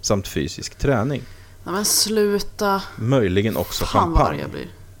leva samt fysisk träning. Ja, men sluta. Möjligen också champagne.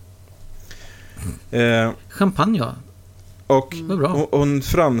 Champagne, ja. Och hon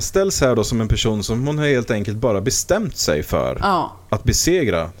framställs här då som en person som hon har helt enkelt bara bestämt sig för att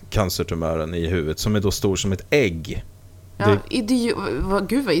besegra cancertumören i huvudet som är då stor som ett ägg. Ja,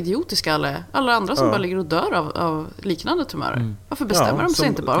 gud vad idiotiska alla andra som bara ligger och dör av liknande tumörer. Varför bestämmer de sig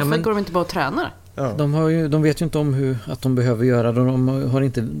inte bara? Varför går de inte bara och tränar? Ja. De vet ju inte om att de behöver göra det. De har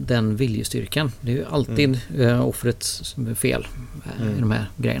inte den viljestyrkan. Det är ju alltid offrets fel i de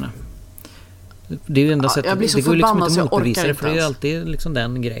här grejerna. Det är ju enda sättet. Jag blir så det går förbannad liksom så jag inte orkar inte. För det är alltid liksom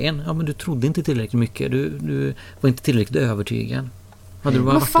den grejen. Ja, men du trodde inte tillräckligt mycket. Du var inte tillräckligt övertygad.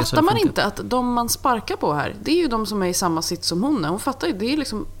 Men fattar man inte att de man sparkar på här, det är ju de som är i samma sitt som hon är. Hon fattar ju, det är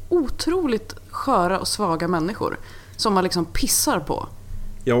liksom otroligt sköra och svaga människor som man liksom pissar på.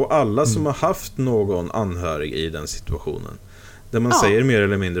 Ja, och alla som har haft någon anhörig i den situationen. Där man säger mer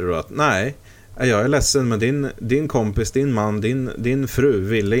eller mindre då att nej, jag är ledsen men din kompis, din man, din fru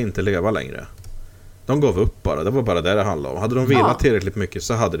ville inte leva längre. De gav upp bara, det var bara det handlade om. Hade de velat tillräckligt mycket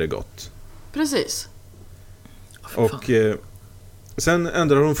så hade det gått. Precis. Och sen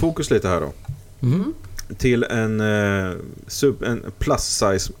ändrar hon fokus lite här då. Till en plus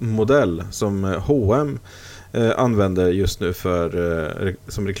size modell som H&M använder just nu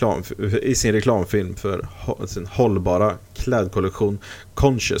som reklam i sin reklamfilm för sin hållbara klädkollektion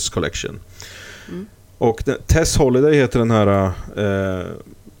Conscious Collection. Och Tess Holiday heter den här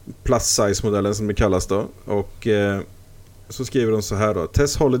plus size modellen som det kallas då. Och så skriver de så här då: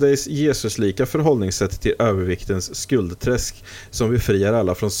 Tess Holidays Jesuslika förhållningssätt till överviktens skuldträsk som befriar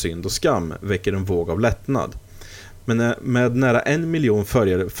alla från synd och skam väcker en våg av lättnad. Men med nära 1 miljon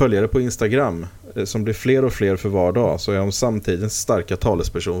följare på Instagram som blir fler och fler för var dag så är hon samtidigt en starka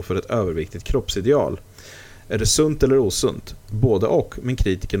talesperson för ett överviktigt kroppsideal. Är det sunt eller osunt? Både och, men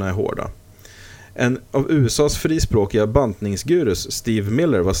kritikerna är hårda. En av USAs frispråkiga bantningsgurus, Steve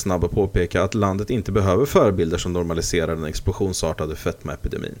Miller, var snabb att påpeka att landet inte behöver förebilder som normaliserar den explosionsartade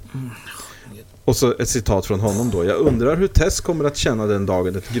fetmaepidemin. Och så ett citat från honom då: jag undrar hur Tess kommer att känna den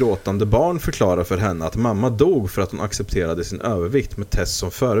dagen ett gråtande barn förklarar för henne att mamma dog för att hon accepterade sin övervikt med Tess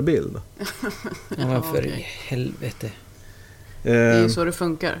som förebild. Varför i helvete? Det är ju så det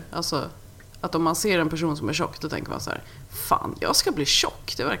funkar. Alltså, att om man ser en person som är tjock, då tänker man så här: fan, jag ska bli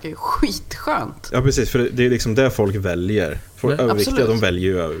tjock. Det verkar ju skitskönt. Ja, precis, för det är liksom det folk väljer. Folk överviktiga, de väljer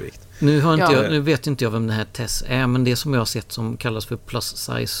ju övervikt. Nu vet inte jag vem den här Tess är, men det som jag har sett som kallas för plus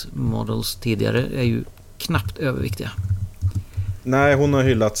size models tidigare är ju knappt överviktiga. Nej, hon har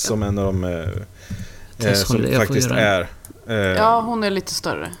hyllats som en av de som faktiskt är. Ja, hon är lite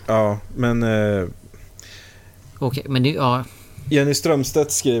större. Ja, men okej, men det, Jenny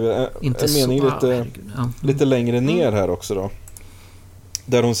Strömstedt skriver en mening lite längre ner här också då.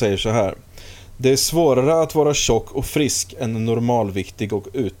 Där hon säger så här: det är svårare att vara tjock och frisk än normalviktig och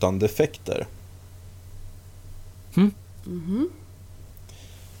utan defekter.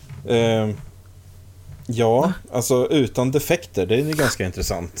 Alltså utan defekter, det är ju ganska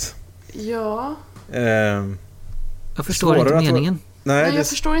intressant. Ja. Jag förstår inte meningen. Nej, jag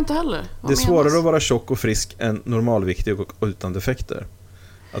förstår inte heller. Det är svårare att vara tjock och frisk än normalviktig och utan defekter.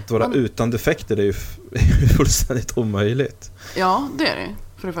 Att vara utan defekter är ju fullständigt omöjligt. Ja, det är det,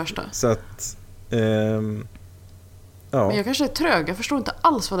 för det första. Så att men jag kanske är trög. Jag förstår inte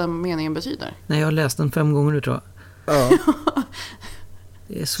alls vad den meningen betyder. Nej, jag har läst den 5 gånger nu, tror jag. Ja.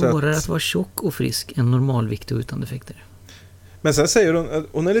 Det är svårare att vara tjock och frisk än normalviktig och utan defekter. Men sen säger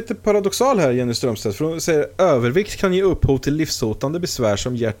hon är lite paradoxal här, Jenny Strömstedt, för hon säger övervikt kan ge upphov till livshotande besvär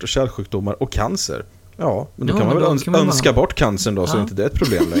som hjärt- och kärlsjukdomar och cancer. Ja, men då kan man väl önska bort cancern då, så inte det är ett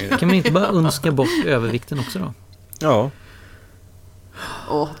problem längre. Kan man inte bara önska bort övervikten också då? Ja.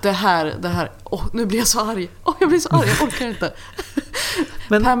 Det här. Nu blir jag så arg. Jag blir så arg, jag orkar inte.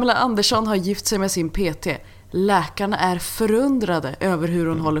 Men Pamela Andersson har gift sig med sin PT. Läkarna är förundrade över hur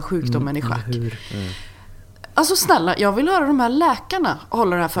hon håller sjukdomen i schack. Alltså snälla, jag vill höra de här läkarna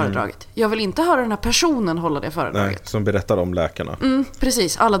hålla det här föredraget. Jag vill inte höra den här personen hålla det föredraget. Nej, som berättar om läkarna.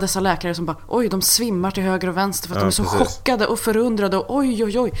 Precis, alla dessa läkare som bara, oj, de svimmar till höger och vänster för att de är så chockade och förundrade och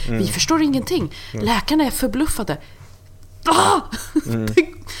oj. Vi förstår ingenting. Läkarna är förbluffade.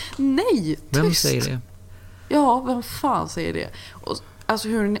 Nej, tyst. Vem säger det? Ja, vem fan säger det? Och, alltså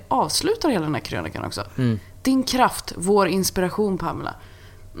hur ni avslutar hela den här krönikan också. din kraft, vår inspiration, Pamela.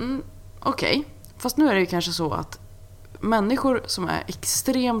 Okej. Fast nu är det ju kanske så att människor som är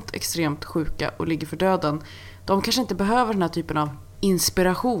extremt sjuka och ligger för döden, de kanske inte behöver den här typen av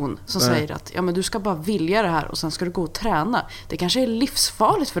inspiration som säger att men du ska bara vilja det här och sen ska du gå och träna. Det kanske är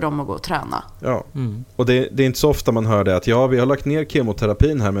livsfarligt för dem att gå och träna. Ja, och det är inte så ofta man hör det att vi har lagt ner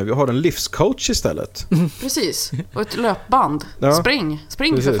kemoterapin här, men vi har en livscoach istället. Precis, och ett löpband.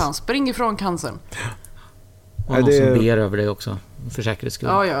 Spring för fan, spring ifrån cancern. Och någon som ber över dig också, för säkerhets skull.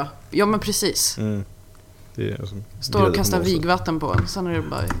 Ja, men precis. Står och kastar vigvatten på en, sen är det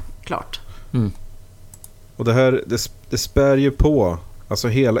bara klart. Och det här, det spär ju på alltså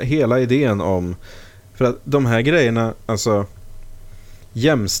hela idén om, för att de här grejerna alltså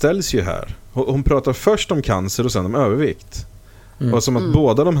jämställs ju här. Hon pratar först om cancer och sen om övervikt. Och som att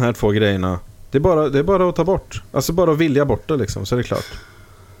båda de här två grejerna, det är bara att ta bort. Alltså bara att vilja bort det liksom, så är det klart.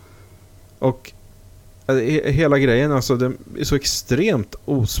 Och hela grejen, alltså det är så extremt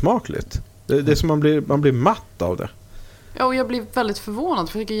osmakligt. Det är som man blir matt av det. Ja, och jag blir väldigt förvånad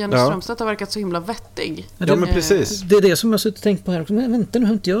för jag tycker Jenny Strömstedt har verkat så himla vettig. Ja, men precis. Det är det som jag har suttit och tänkt på här. Men vänta, nu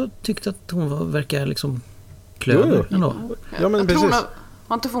har inte jag tyckt att hon verkar liksom klöver ändå. Ja, men precis.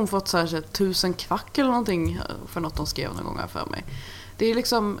 Har inte hon fått så här 1000 kvack eller någonting för något hon skrev någon gång här för mig. Det är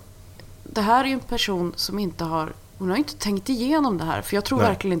liksom, det här är ju en person som hon har inte tänkt igenom det här. För jag tror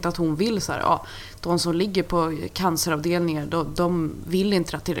verkligen inte att hon vill så här, de som ligger på canceravdelningar, de vill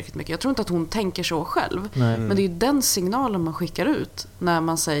inte tillräckligt mycket. Jag tror inte att hon tänker så själv. Men det är ju den signalen man skickar ut när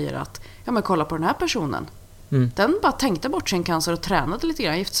man säger att, men kolla på den här personen. Den bara tänkte bort sin cancer och tränade lite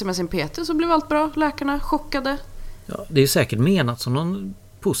grann. Gifte sig med sin PT så blev allt bra. Läkarna chockade. Ja, det är ju säkert menat som någon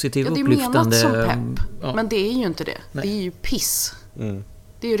positiv upplyftande... Ja, det är menat som pepp. Ja. Men det är ju inte det. Nej. Det är ju piss.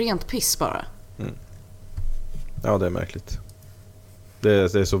 Det är ju rent piss bara. Ja, det är märkligt.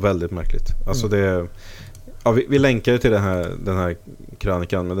 Det är så väldigt märkligt. Alltså vi länkar ju till den här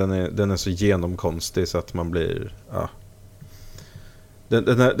krönikan, men den är så genomkonstig så att man blir... Ja.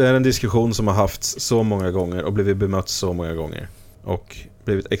 Det är en diskussion som har haft så många gånger och blivit bemött så många gånger. Och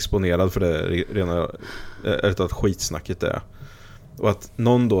blivit exponerad för det rena skitsnacket det är. Och att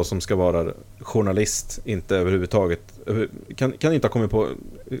någon då som ska vara journalist inte överhuvudtaget kan inte ha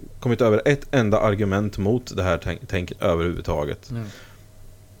kommit över ett enda argument mot det här tänket överhuvudtaget.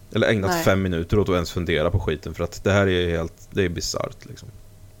 Eller ägnat 5 minuter åt att ens fundera på skiten, för att det här är det är bisarrt liksom.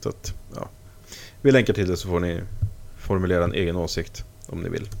 Så att, vi länkar till det så får ni formulera en egen åsikt om ni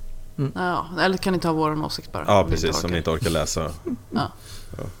vill. Ja, eller kan ni ta vår åsikt bara? Ja, precis, om ni inte orkar läsa.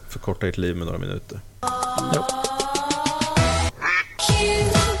 Förkorta ert liv med några minuter. Ja.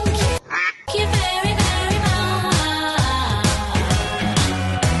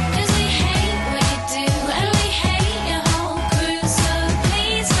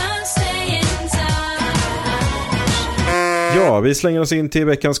 Ja, vi slänger oss in till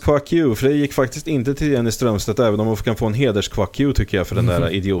veckans Quack You, för det gick faktiskt inte till Jenny Strömstedt, även om hon kan få en heders-Quack You tycker jag för den där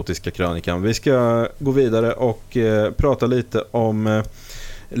idiotiska krönikan. Vi ska gå vidare och prata lite om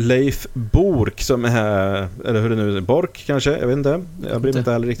Leif Bork som är, eller hur det nu är, Bork kanske, jag vet inte, jag bryr mig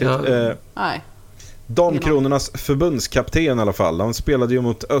inte heller riktigt. Nej. Damkronornas förbundskapten i alla fall. Han spelade ju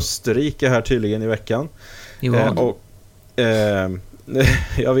mot Österrike här tydligen i veckan.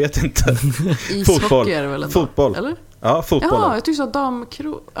 Jag vet inte. Ishockey är det väl ändå? Fotboll. Eller? Ja, fotboll. Ja, jag tyckte så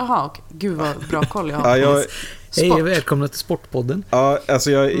damkro... Jaha, okej. Gud vad bra koll jag har. Hej, välkomna till Sportpodden. Ja,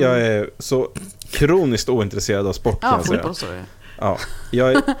 alltså jag är så kroniskt ointresserad av sport. Ja, fotboll så är det.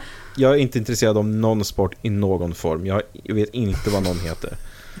 Ja, jag är inte intresserad av någon sport i någon form. Jag vet inte vad någon heter.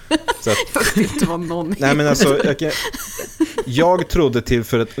 Så att, jag vet inte vad någon heter. Nej, men alltså jag trodde till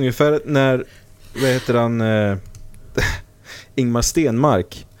för att ungefär när Ingmar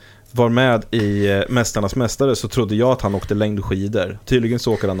Stenmark var med i Mästarnas mästare, så trodde jag att han åkte längdskidor. Tydligen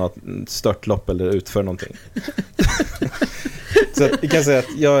så åker han ett störtlopp eller utför någonting. Så jag kan säga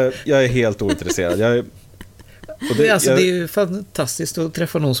att jag är helt ointresserad. Det är ju fantastiskt att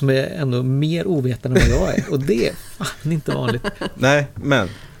träffa någon som är ändå mer ovetande än vad jag är. Och det är fan inte vanligt. Nej, men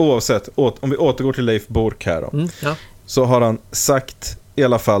oavsett, om vi återgår till Leif Bork här då, så har han sagt i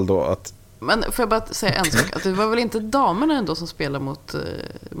alla fall då att... Men får jag bara säga en sak, att det var väl inte damerna ändå som spelade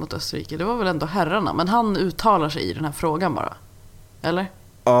mot Österrike, det var väl ändå herrarna, men han uttalar sig i den här frågan bara, eller?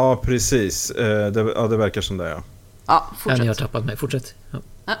 Ja, precis, det verkar som det, ja. Ja, fortsätt. Ni har tappat mig, fortsätt. Ja.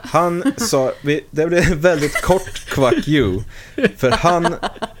 Han sa, det blev en väldigt kort Quack You, för han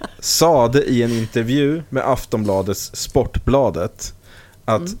sa det i en intervju med Aftonbladets Sportbladet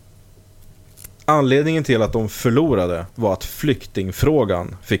att anledningen till att de förlorade var att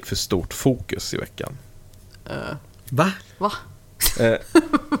flyktingfrågan fick för stort fokus i veckan. Va? Va?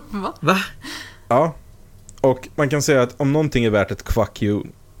 Va? Ja. Och man kan säga att om någonting är värt ett fuck you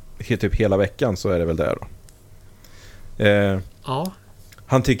typ hela veckan, så är det väl det då. Ja.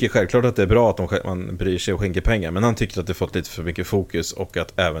 Han tycker självklart att det är bra att man bryr sig och skänker pengar, men han tycker att det fått lite för mycket fokus, och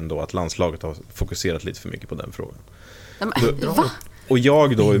att även då att landslaget har fokuserat lite för mycket på den frågan. Va? Och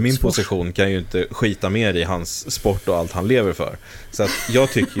jag då i min position kan ju inte skita mer i hans sport och allt han lever för. Så att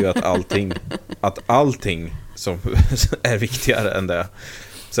jag tycker ju att allting som är viktigare än det.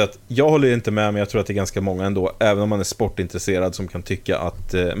 Så att jag håller inte med, men jag tror att det är ganska många ändå, även om man är sportintresserad, som kan tycka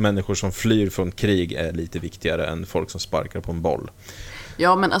att människor som flyr från krig är lite viktigare än folk som sparkar på en boll.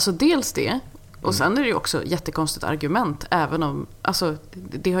 Ja, men alltså dels det. Och sen är det ju också jättekonstigt argument, även om, alltså,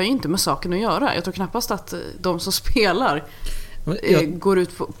 det har ju inte med saken att göra. Jag tror knappast att de som spelar går ut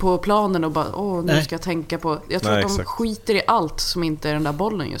på planen och bara, nu ska jag tänka på. Jag tror att de skiter i allt som inte är den där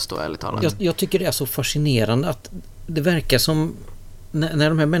bollen just då, ärligt talat. Jag tycker det är så fascinerande att det verkar som, när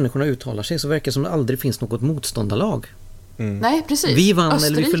de här människorna uttalar sig, så verkar det som att det aldrig finns något motståndarlag. Nej, precis. Vi vann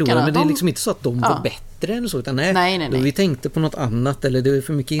eller vi förlorade, men det är liksom inte så att de var bättre eller så, utan nej. Vi tänkte på något annat, eller det är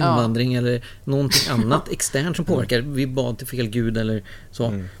för mycket invandring eller någonting annat externt som påverkar. Vi bad till fel gud eller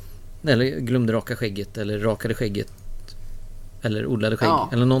så. Eller glömde raka skägget, eller rakade skägget, eller odlade skägg,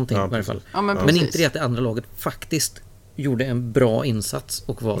 eller någonting i varje fall. Ja, men inte det att det andra laget faktiskt gjorde en bra insats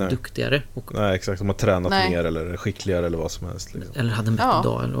och var duktigare. Nej, exakt. De har tränat mer eller skickligare eller vad som helst. Liksom. Eller hade en bättre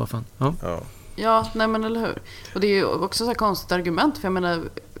dag eller vad fan. Ja, nej men eller hur. Och det är ju också så här konstigt argument, för jag menar,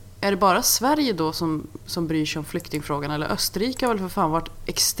 är det bara Sverige då som bryr sig om flyktingfrågan, eller Österrike har väl för fan varit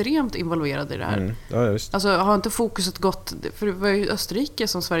extremt involverade i det här. Ja, just. Alltså har inte fokuset gått, för det var ju Österrike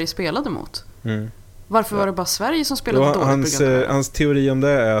som Sverige spelade mot. Varför var det bara Sverige som spelade dåligt? Hans teori om det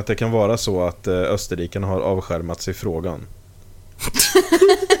är att det kan vara så att österrikarna har avskärmat sig frågan.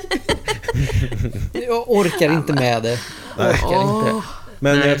 Jag orkar inte med det. Inte.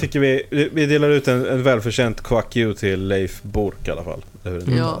 Men jag tycker vi delar ut en välförtjänt quack you till Leif Bork i alla fall.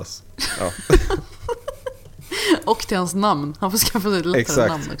 Ja. Och till hans namn. Han får skaffa sig ett lättare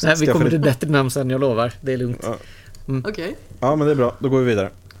namn också. Nej, vi kommer till bättre namn sen, jag lovar. Det är lugnt. Okej. Ja, men det är bra. Då går vi vidare.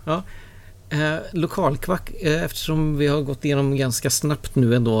 Ja. Lokalkvack, eftersom vi har gått igenom ganska snabbt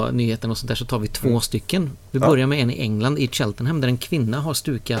nu ändå nyheten och sånt där, så tar vi 2 stycken. Vi börjar med en i England, i Cheltenham, där en kvinna har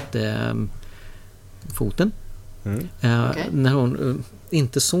stukat foten. När hon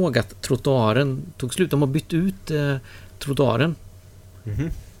inte såg att trottoaren tog slut. De har bytt ut trottoaren.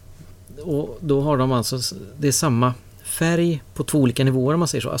 Och då har de alltså, det är samma färg på 2 olika nivåer om man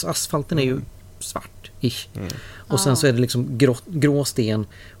säger så. Alltså asfalten är ju svart-ish. Och sen så är det liksom grå sten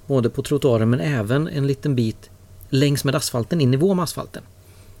både på trottoaren, men även en liten bit längs med asfalten, i nivå med asfalten.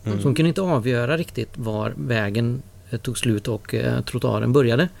 Så hon kunde inte avgöra riktigt var vägen tog slut och trottoaren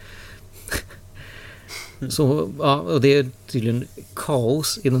började. Så, och det är tydligen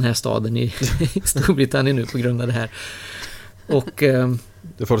kaos i den här staden i Storbritannien nu på grund av det här. Och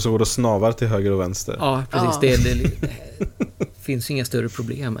det får så gå och snavar till höger och vänster. Ja, precis. Det finns inga större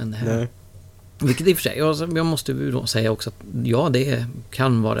problem än det här. Nej. Vilket i och för sig, jag måste då säga också att det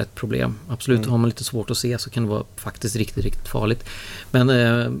kan vara ett problem. Absolut, har man lite svårt att se så kan det vara faktiskt riktigt, riktigt farligt.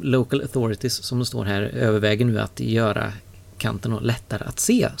 Men local authorities, som det står här, överväger nu att göra kanten lättare att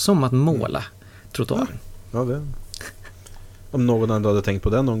se, som att måla trottoaren. Ja, det. Om någon ändå hade tänkt på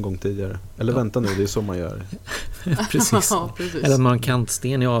det någon gång tidigare. Eller vänta nu, det är så man gör. Precis. Eller man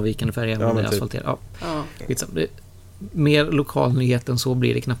kantsten i avvikande färg även om det är asfalterat. Mer lokal nyhet än så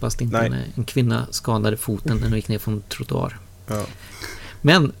blir det knappast inte. En kvinna skadade foten när hon gick ner från trottoar.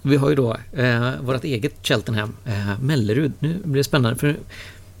 Men vi har ju då vårt eget Cheltenham, Mellerud. Nu blir det spännande, för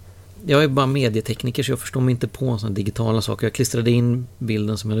jag är bara medietekniker så jag förstår mig inte på sådana digitala saker. Jag klistrade in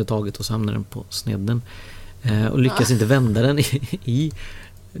bilden som jag hade tagit och så hamnade den på snedden. Och lyckas inte vända den i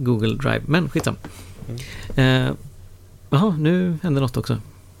Google Drive. Men skitsam. Nu händer något också.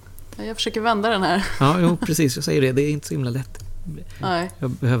 Jag försöker vända den här. Ja, precis. Jag säger det. Det är inte så himla lätt. Nej. Jag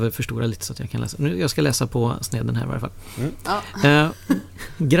behöver förstora lite så att jag kan läsa. Jag ska läsa på snedden här i varje fall.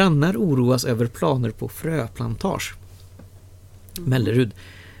 Grannar oroas över planer på fröplantage. Mellerud.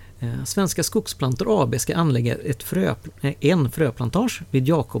 Svenska Skogsplantor AB ska anlägga en fröplantage vid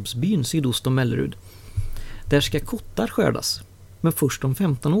Jakobsbyn sydost om Mellerud. Där ska kottar skördas, men först om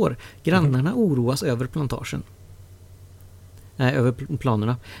 15 år. Grannarna oroas över plantagen. Över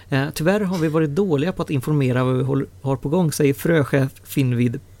planerna. Tyvärr har vi varit dåliga på att informera vad vi har på gång, säger fröchef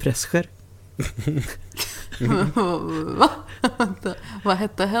Finnvid Prescher. Va? Vad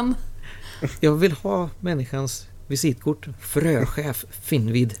hette hen? Jag vill ha människans visitkort. Fröchef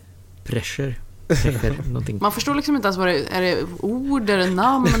Finnvid Prescher. Man förstår liksom inte ens vad det är. Det ord, är det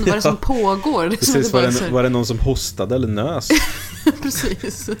namn, vad är det som pågår? Precis, var det någon som hostade eller nös?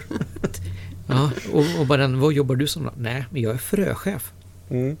 Precis. Ja, och bara vad jobbar du som då? Nej, men jag är fröchef.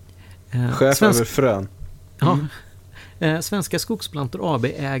 Chef över frön. Ja. Svenska Skogsplantor AB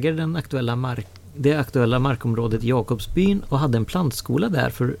äger det aktuella markområdet Jakobsbyn och hade en plantskola där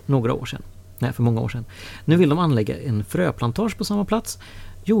för många år sedan. Nu vill de anlägga en fröplantage på samma plats.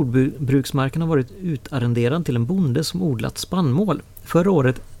 Jordbruksmarken har varit utarrenderad till en bonde som odlat spannmål. Förra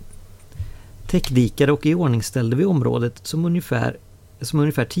året täckdikade och iordningställde vi området som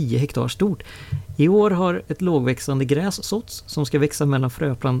ungefär 10 hektar stort. I år har ett lågväxande gräs såtts som ska växa mellan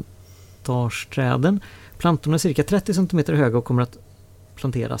fröplantageträden. Plantorna är cirka 30 cm höga och kommer att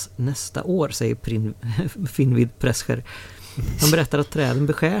planteras nästa år, säger Finnvid Prescher. Han berättar att träden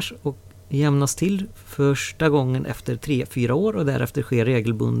beskärs och jämnas till första gången efter 3-4 år och därefter sker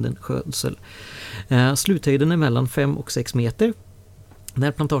regelbunden skötsel. Sluthöjden är mellan 5 och 6 meter.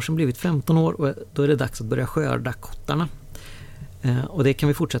 När plantagen blivit 15 år och då är det dags att börja skörda kottarna. Och det kan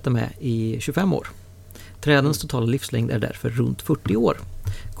vi fortsätta med i 25 år. Trädens totala livslängd är därför runt 40 år.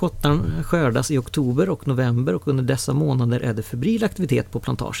 Kottarna skördas i oktober och november och under dessa månader är det febril aktivitet på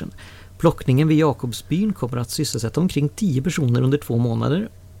plantagen. Plockningen vid Jakobsbyn kommer att sysselsätta omkring 10 personer under 2 månader.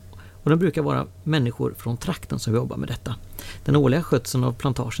 Och det brukar vara människor från trakten som jobbar med detta. Den årliga skötseln av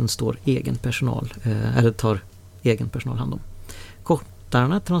plantagen tar egen personal hand om.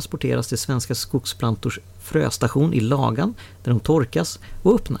 Kottarna transporteras till Svenska Skogsplantors fröstation i Lagan där de torkas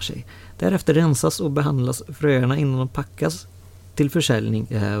och öppnar sig. Därefter rensas och behandlas fröerna innan de packas till försäljning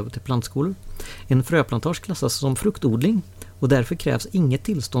till plantskolor. En fröplantage klassas som fruktodling och därför krävs inget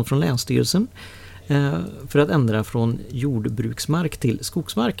tillstånd från Länsstyrelsen för att ändra från jordbruksmark till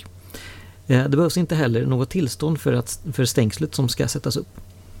skogsmark. Det behövs inte heller något tillstånd för stängslet som ska sättas upp.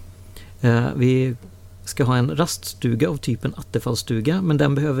 Vi ska ha en raststuga av typen attefallsstuga, men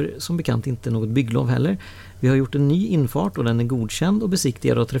den behöver som bekant inte något bygglov heller. Vi har gjort en ny infart och den är godkänd och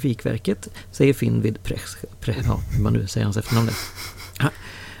besiktigad av Trafikverket, säger Finnvid hur man nu säger hans efternamn.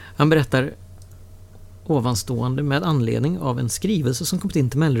 Han berättar ovanstående med anledning av en skrivelse som kommit in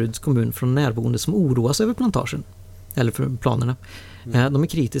till Melleruds kommun från närboende som oroas över plantagen, eller för planerna. De är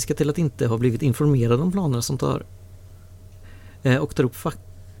kritiska till att inte ha blivit informerade om planerna som tar upp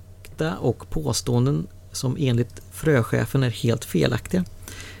fakta och påståenden som enligt fröchefen är helt felaktiga.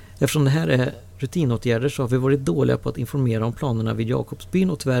 Eftersom det här är rutinåtgärder så har vi varit dåliga på att informera om planerna vid Jakobsbyn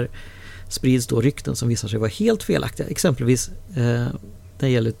och tyvärr sprids då rykten som visar sig vara helt felaktiga. Exempelvis när det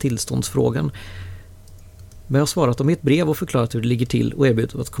gäller tillståndsfrågan. Men jag har svarat dem i ett brev och förklarat hur det ligger till och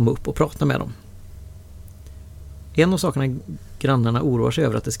erbjudit att komma upp och prata med dem. En av sakerna grannarna oroar sig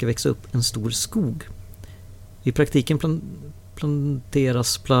över att det ska växa upp en stor skog. I praktiken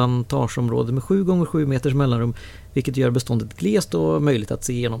planteras plantageområden med 7 gånger 7 meters mellanrum, vilket gör beståndet glest och möjligt att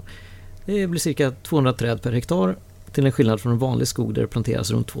se igenom. Det blir cirka 200 träd per hektar till en skillnad från en vanlig skog där det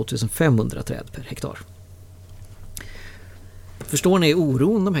planteras runt 2500 träd per hektar. Förstår ni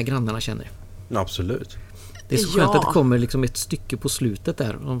oron de här grannarna känner? Absolut. Det är så skönt att det kommer liksom ett stycke på slutet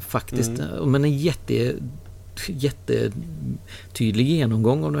där om faktiskt, men en jättetydlig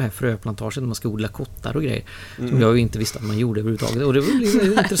genomgång av den här fröplantagen, man ska odla kottar och grejer som jag ju inte visste att man gjorde överhuvudtaget, och det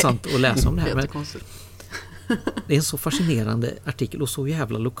var intressant att läsa om det här. Men det är en så fascinerande artikel och så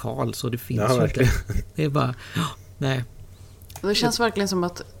jävla lokal så det finns ju inte. Det är bara, nej. Det känns verkligen som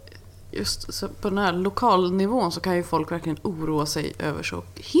att just så på den här lokalnivån så kan ju folk verkligen oroa sig över så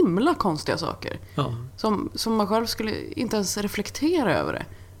himla konstiga saker. Ja. Som man själv skulle inte ens reflektera över det.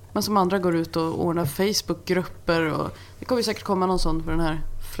 Men som andra går ut och ordnar Facebookgrupper och det kommer ju säkert komma någon sån för den här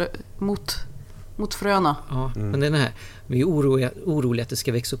mot fröna. Ja, men den här, vi är oroliga att det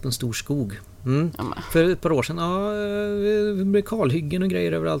ska växa upp en stor skog. För ett par år sedan, det blev kalhyggen och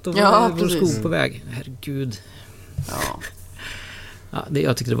grejer överallt och vår skog på väg. Herregud. Ja,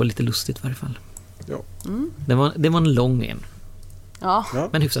 jag tyckte det var lite lustigt i varje fall. Ja. Det var en lång en. Ja.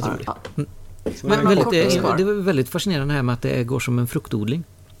 Men hyfsat rolig. Ja. Men det var väldigt fascinerande här med att det går som en fruktodling.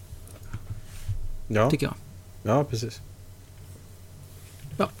 Ja. Tycker jag. Ja, precis.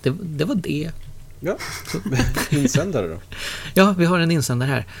 Ja, det var det. Ja, insändare då? Ja, vi har en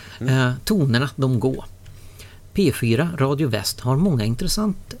insändare här. Tonerna, de går. P4 Radio Väst har många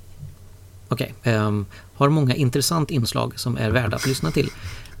intressant inslag som är värda att lyssna till.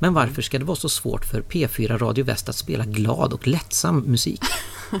 Men varför ska det vara så svårt för P4 Radio Väst att spela glad och lättsam musik?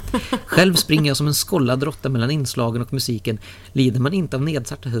 Själv springer jag som en skollad råtta mellan inslagen och musiken. Lider man inte av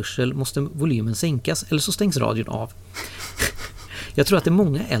nedsatt hörsel måste volymen sänkas eller så stängs radion av. Jag tror att det är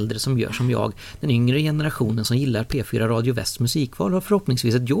många äldre som gör som jag. Den yngre generationen som gillar P4 Radio Västs musikval har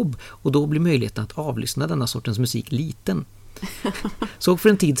förhoppningsvis ett jobb och då blir möjligheten att avlyssna denna sortens musik liten. Såg för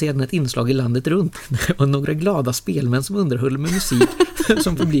en tid sedan ett inslag i Landet runt och några glada spelmän som underhöll med musik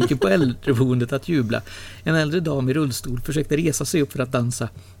som publiken på äldreboendet att jubla. En äldre dam i rullstol försökte resa sig upp för att dansa.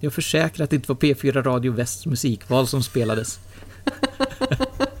 Jag försäkrar att det inte var P4 Radio Västs musikval som spelades.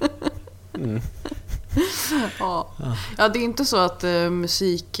 Ja, det är inte så att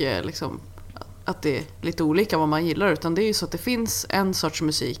musik liksom, att det är lite olika vad man gillar, utan det är ju så att det finns en sorts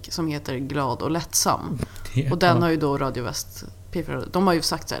musik som heter glad och lättsam. Och den har ju då Radio Väst, de har ju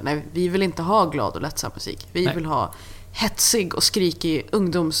sagt så här: nej, vi vill inte ha glad och lättsam musik. Vi vill ha hetsig och skrikig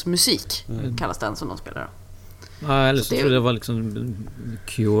ungdomsmusik, kallas den som de spelar. Ja, eller så tror jag det var liksom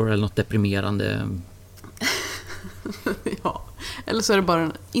Cure eller något deprimerande. Ja, eller så är det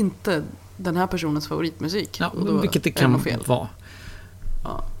bara inte den här personens favoritmusik. Ja, och då vilket det kan vara.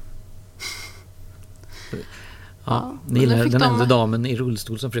 Ja, ni gillar den äldre damen i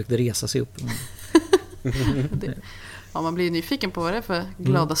rullstol som försökte resa sig upp. Man blir nyfiken på vad det är för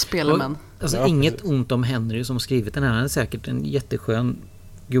glada spelmän. Alltså, inget ont om Henry som skrivit den här. Han är säkert en jätteskön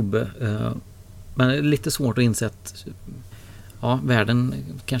gubbe. Men det är lite svårt att inse att världen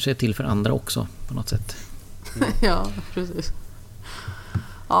kanske är till för andra också på något sätt. Ja, precis.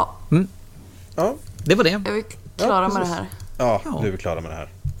 Ja. Det var det. Är vi klara med det här? Ja, nu är vi klara med det här.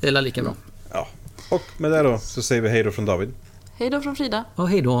 Det är lika bra. Ja. Och med det då så säger vi hej då från David. Hej då från Frida. Och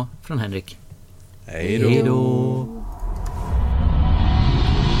hej då från Henrik. Hej då. Hej då.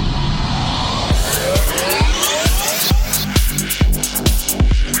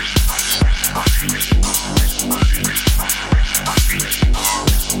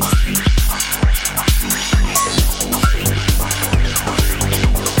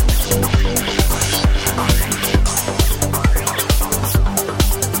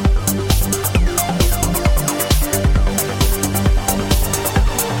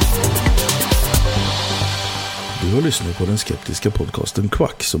 Du har lyssnat på den skeptiska podcasten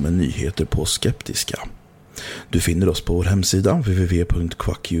Quack som är nyheter på skeptiska. Du finner oss på vår hemsida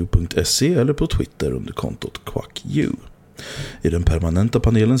www.quacku.se eller på Twitter under kontot quacku. I den permanenta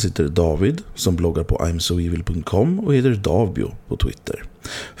panelen sitter David som bloggar på imsoevil.com och heter Davbio på Twitter.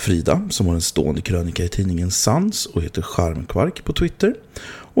 Frida som har en stående krönika i tidningen Sans och heter Charmkvark på Twitter.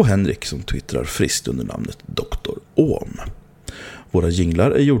 Och Henrik som twittrar friskt under namnet Dr. Ohm. Våra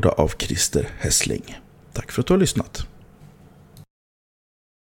jinglar är gjorda av Christer Hessling. Tack för att du har lyssnat.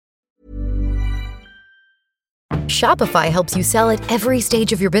 Shopify helps you sell at every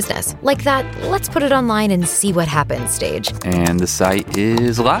stage of your business. Like that, let's put it online and see what happens stage. And the site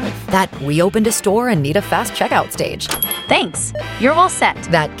is live. That we opened a store and need a fast checkout stage. Thanks. You're all set.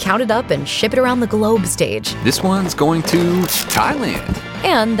 That count it up and ship it around the globe stage. This one's going to Thailand.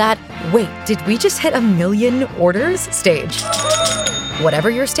 And that, wait, did we just hit 1 million orders stage?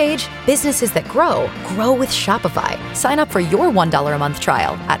 Whatever your stage, businesses that grow with Shopify. Sign up for your $1 a month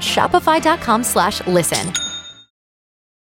trial at shopify.com/listen.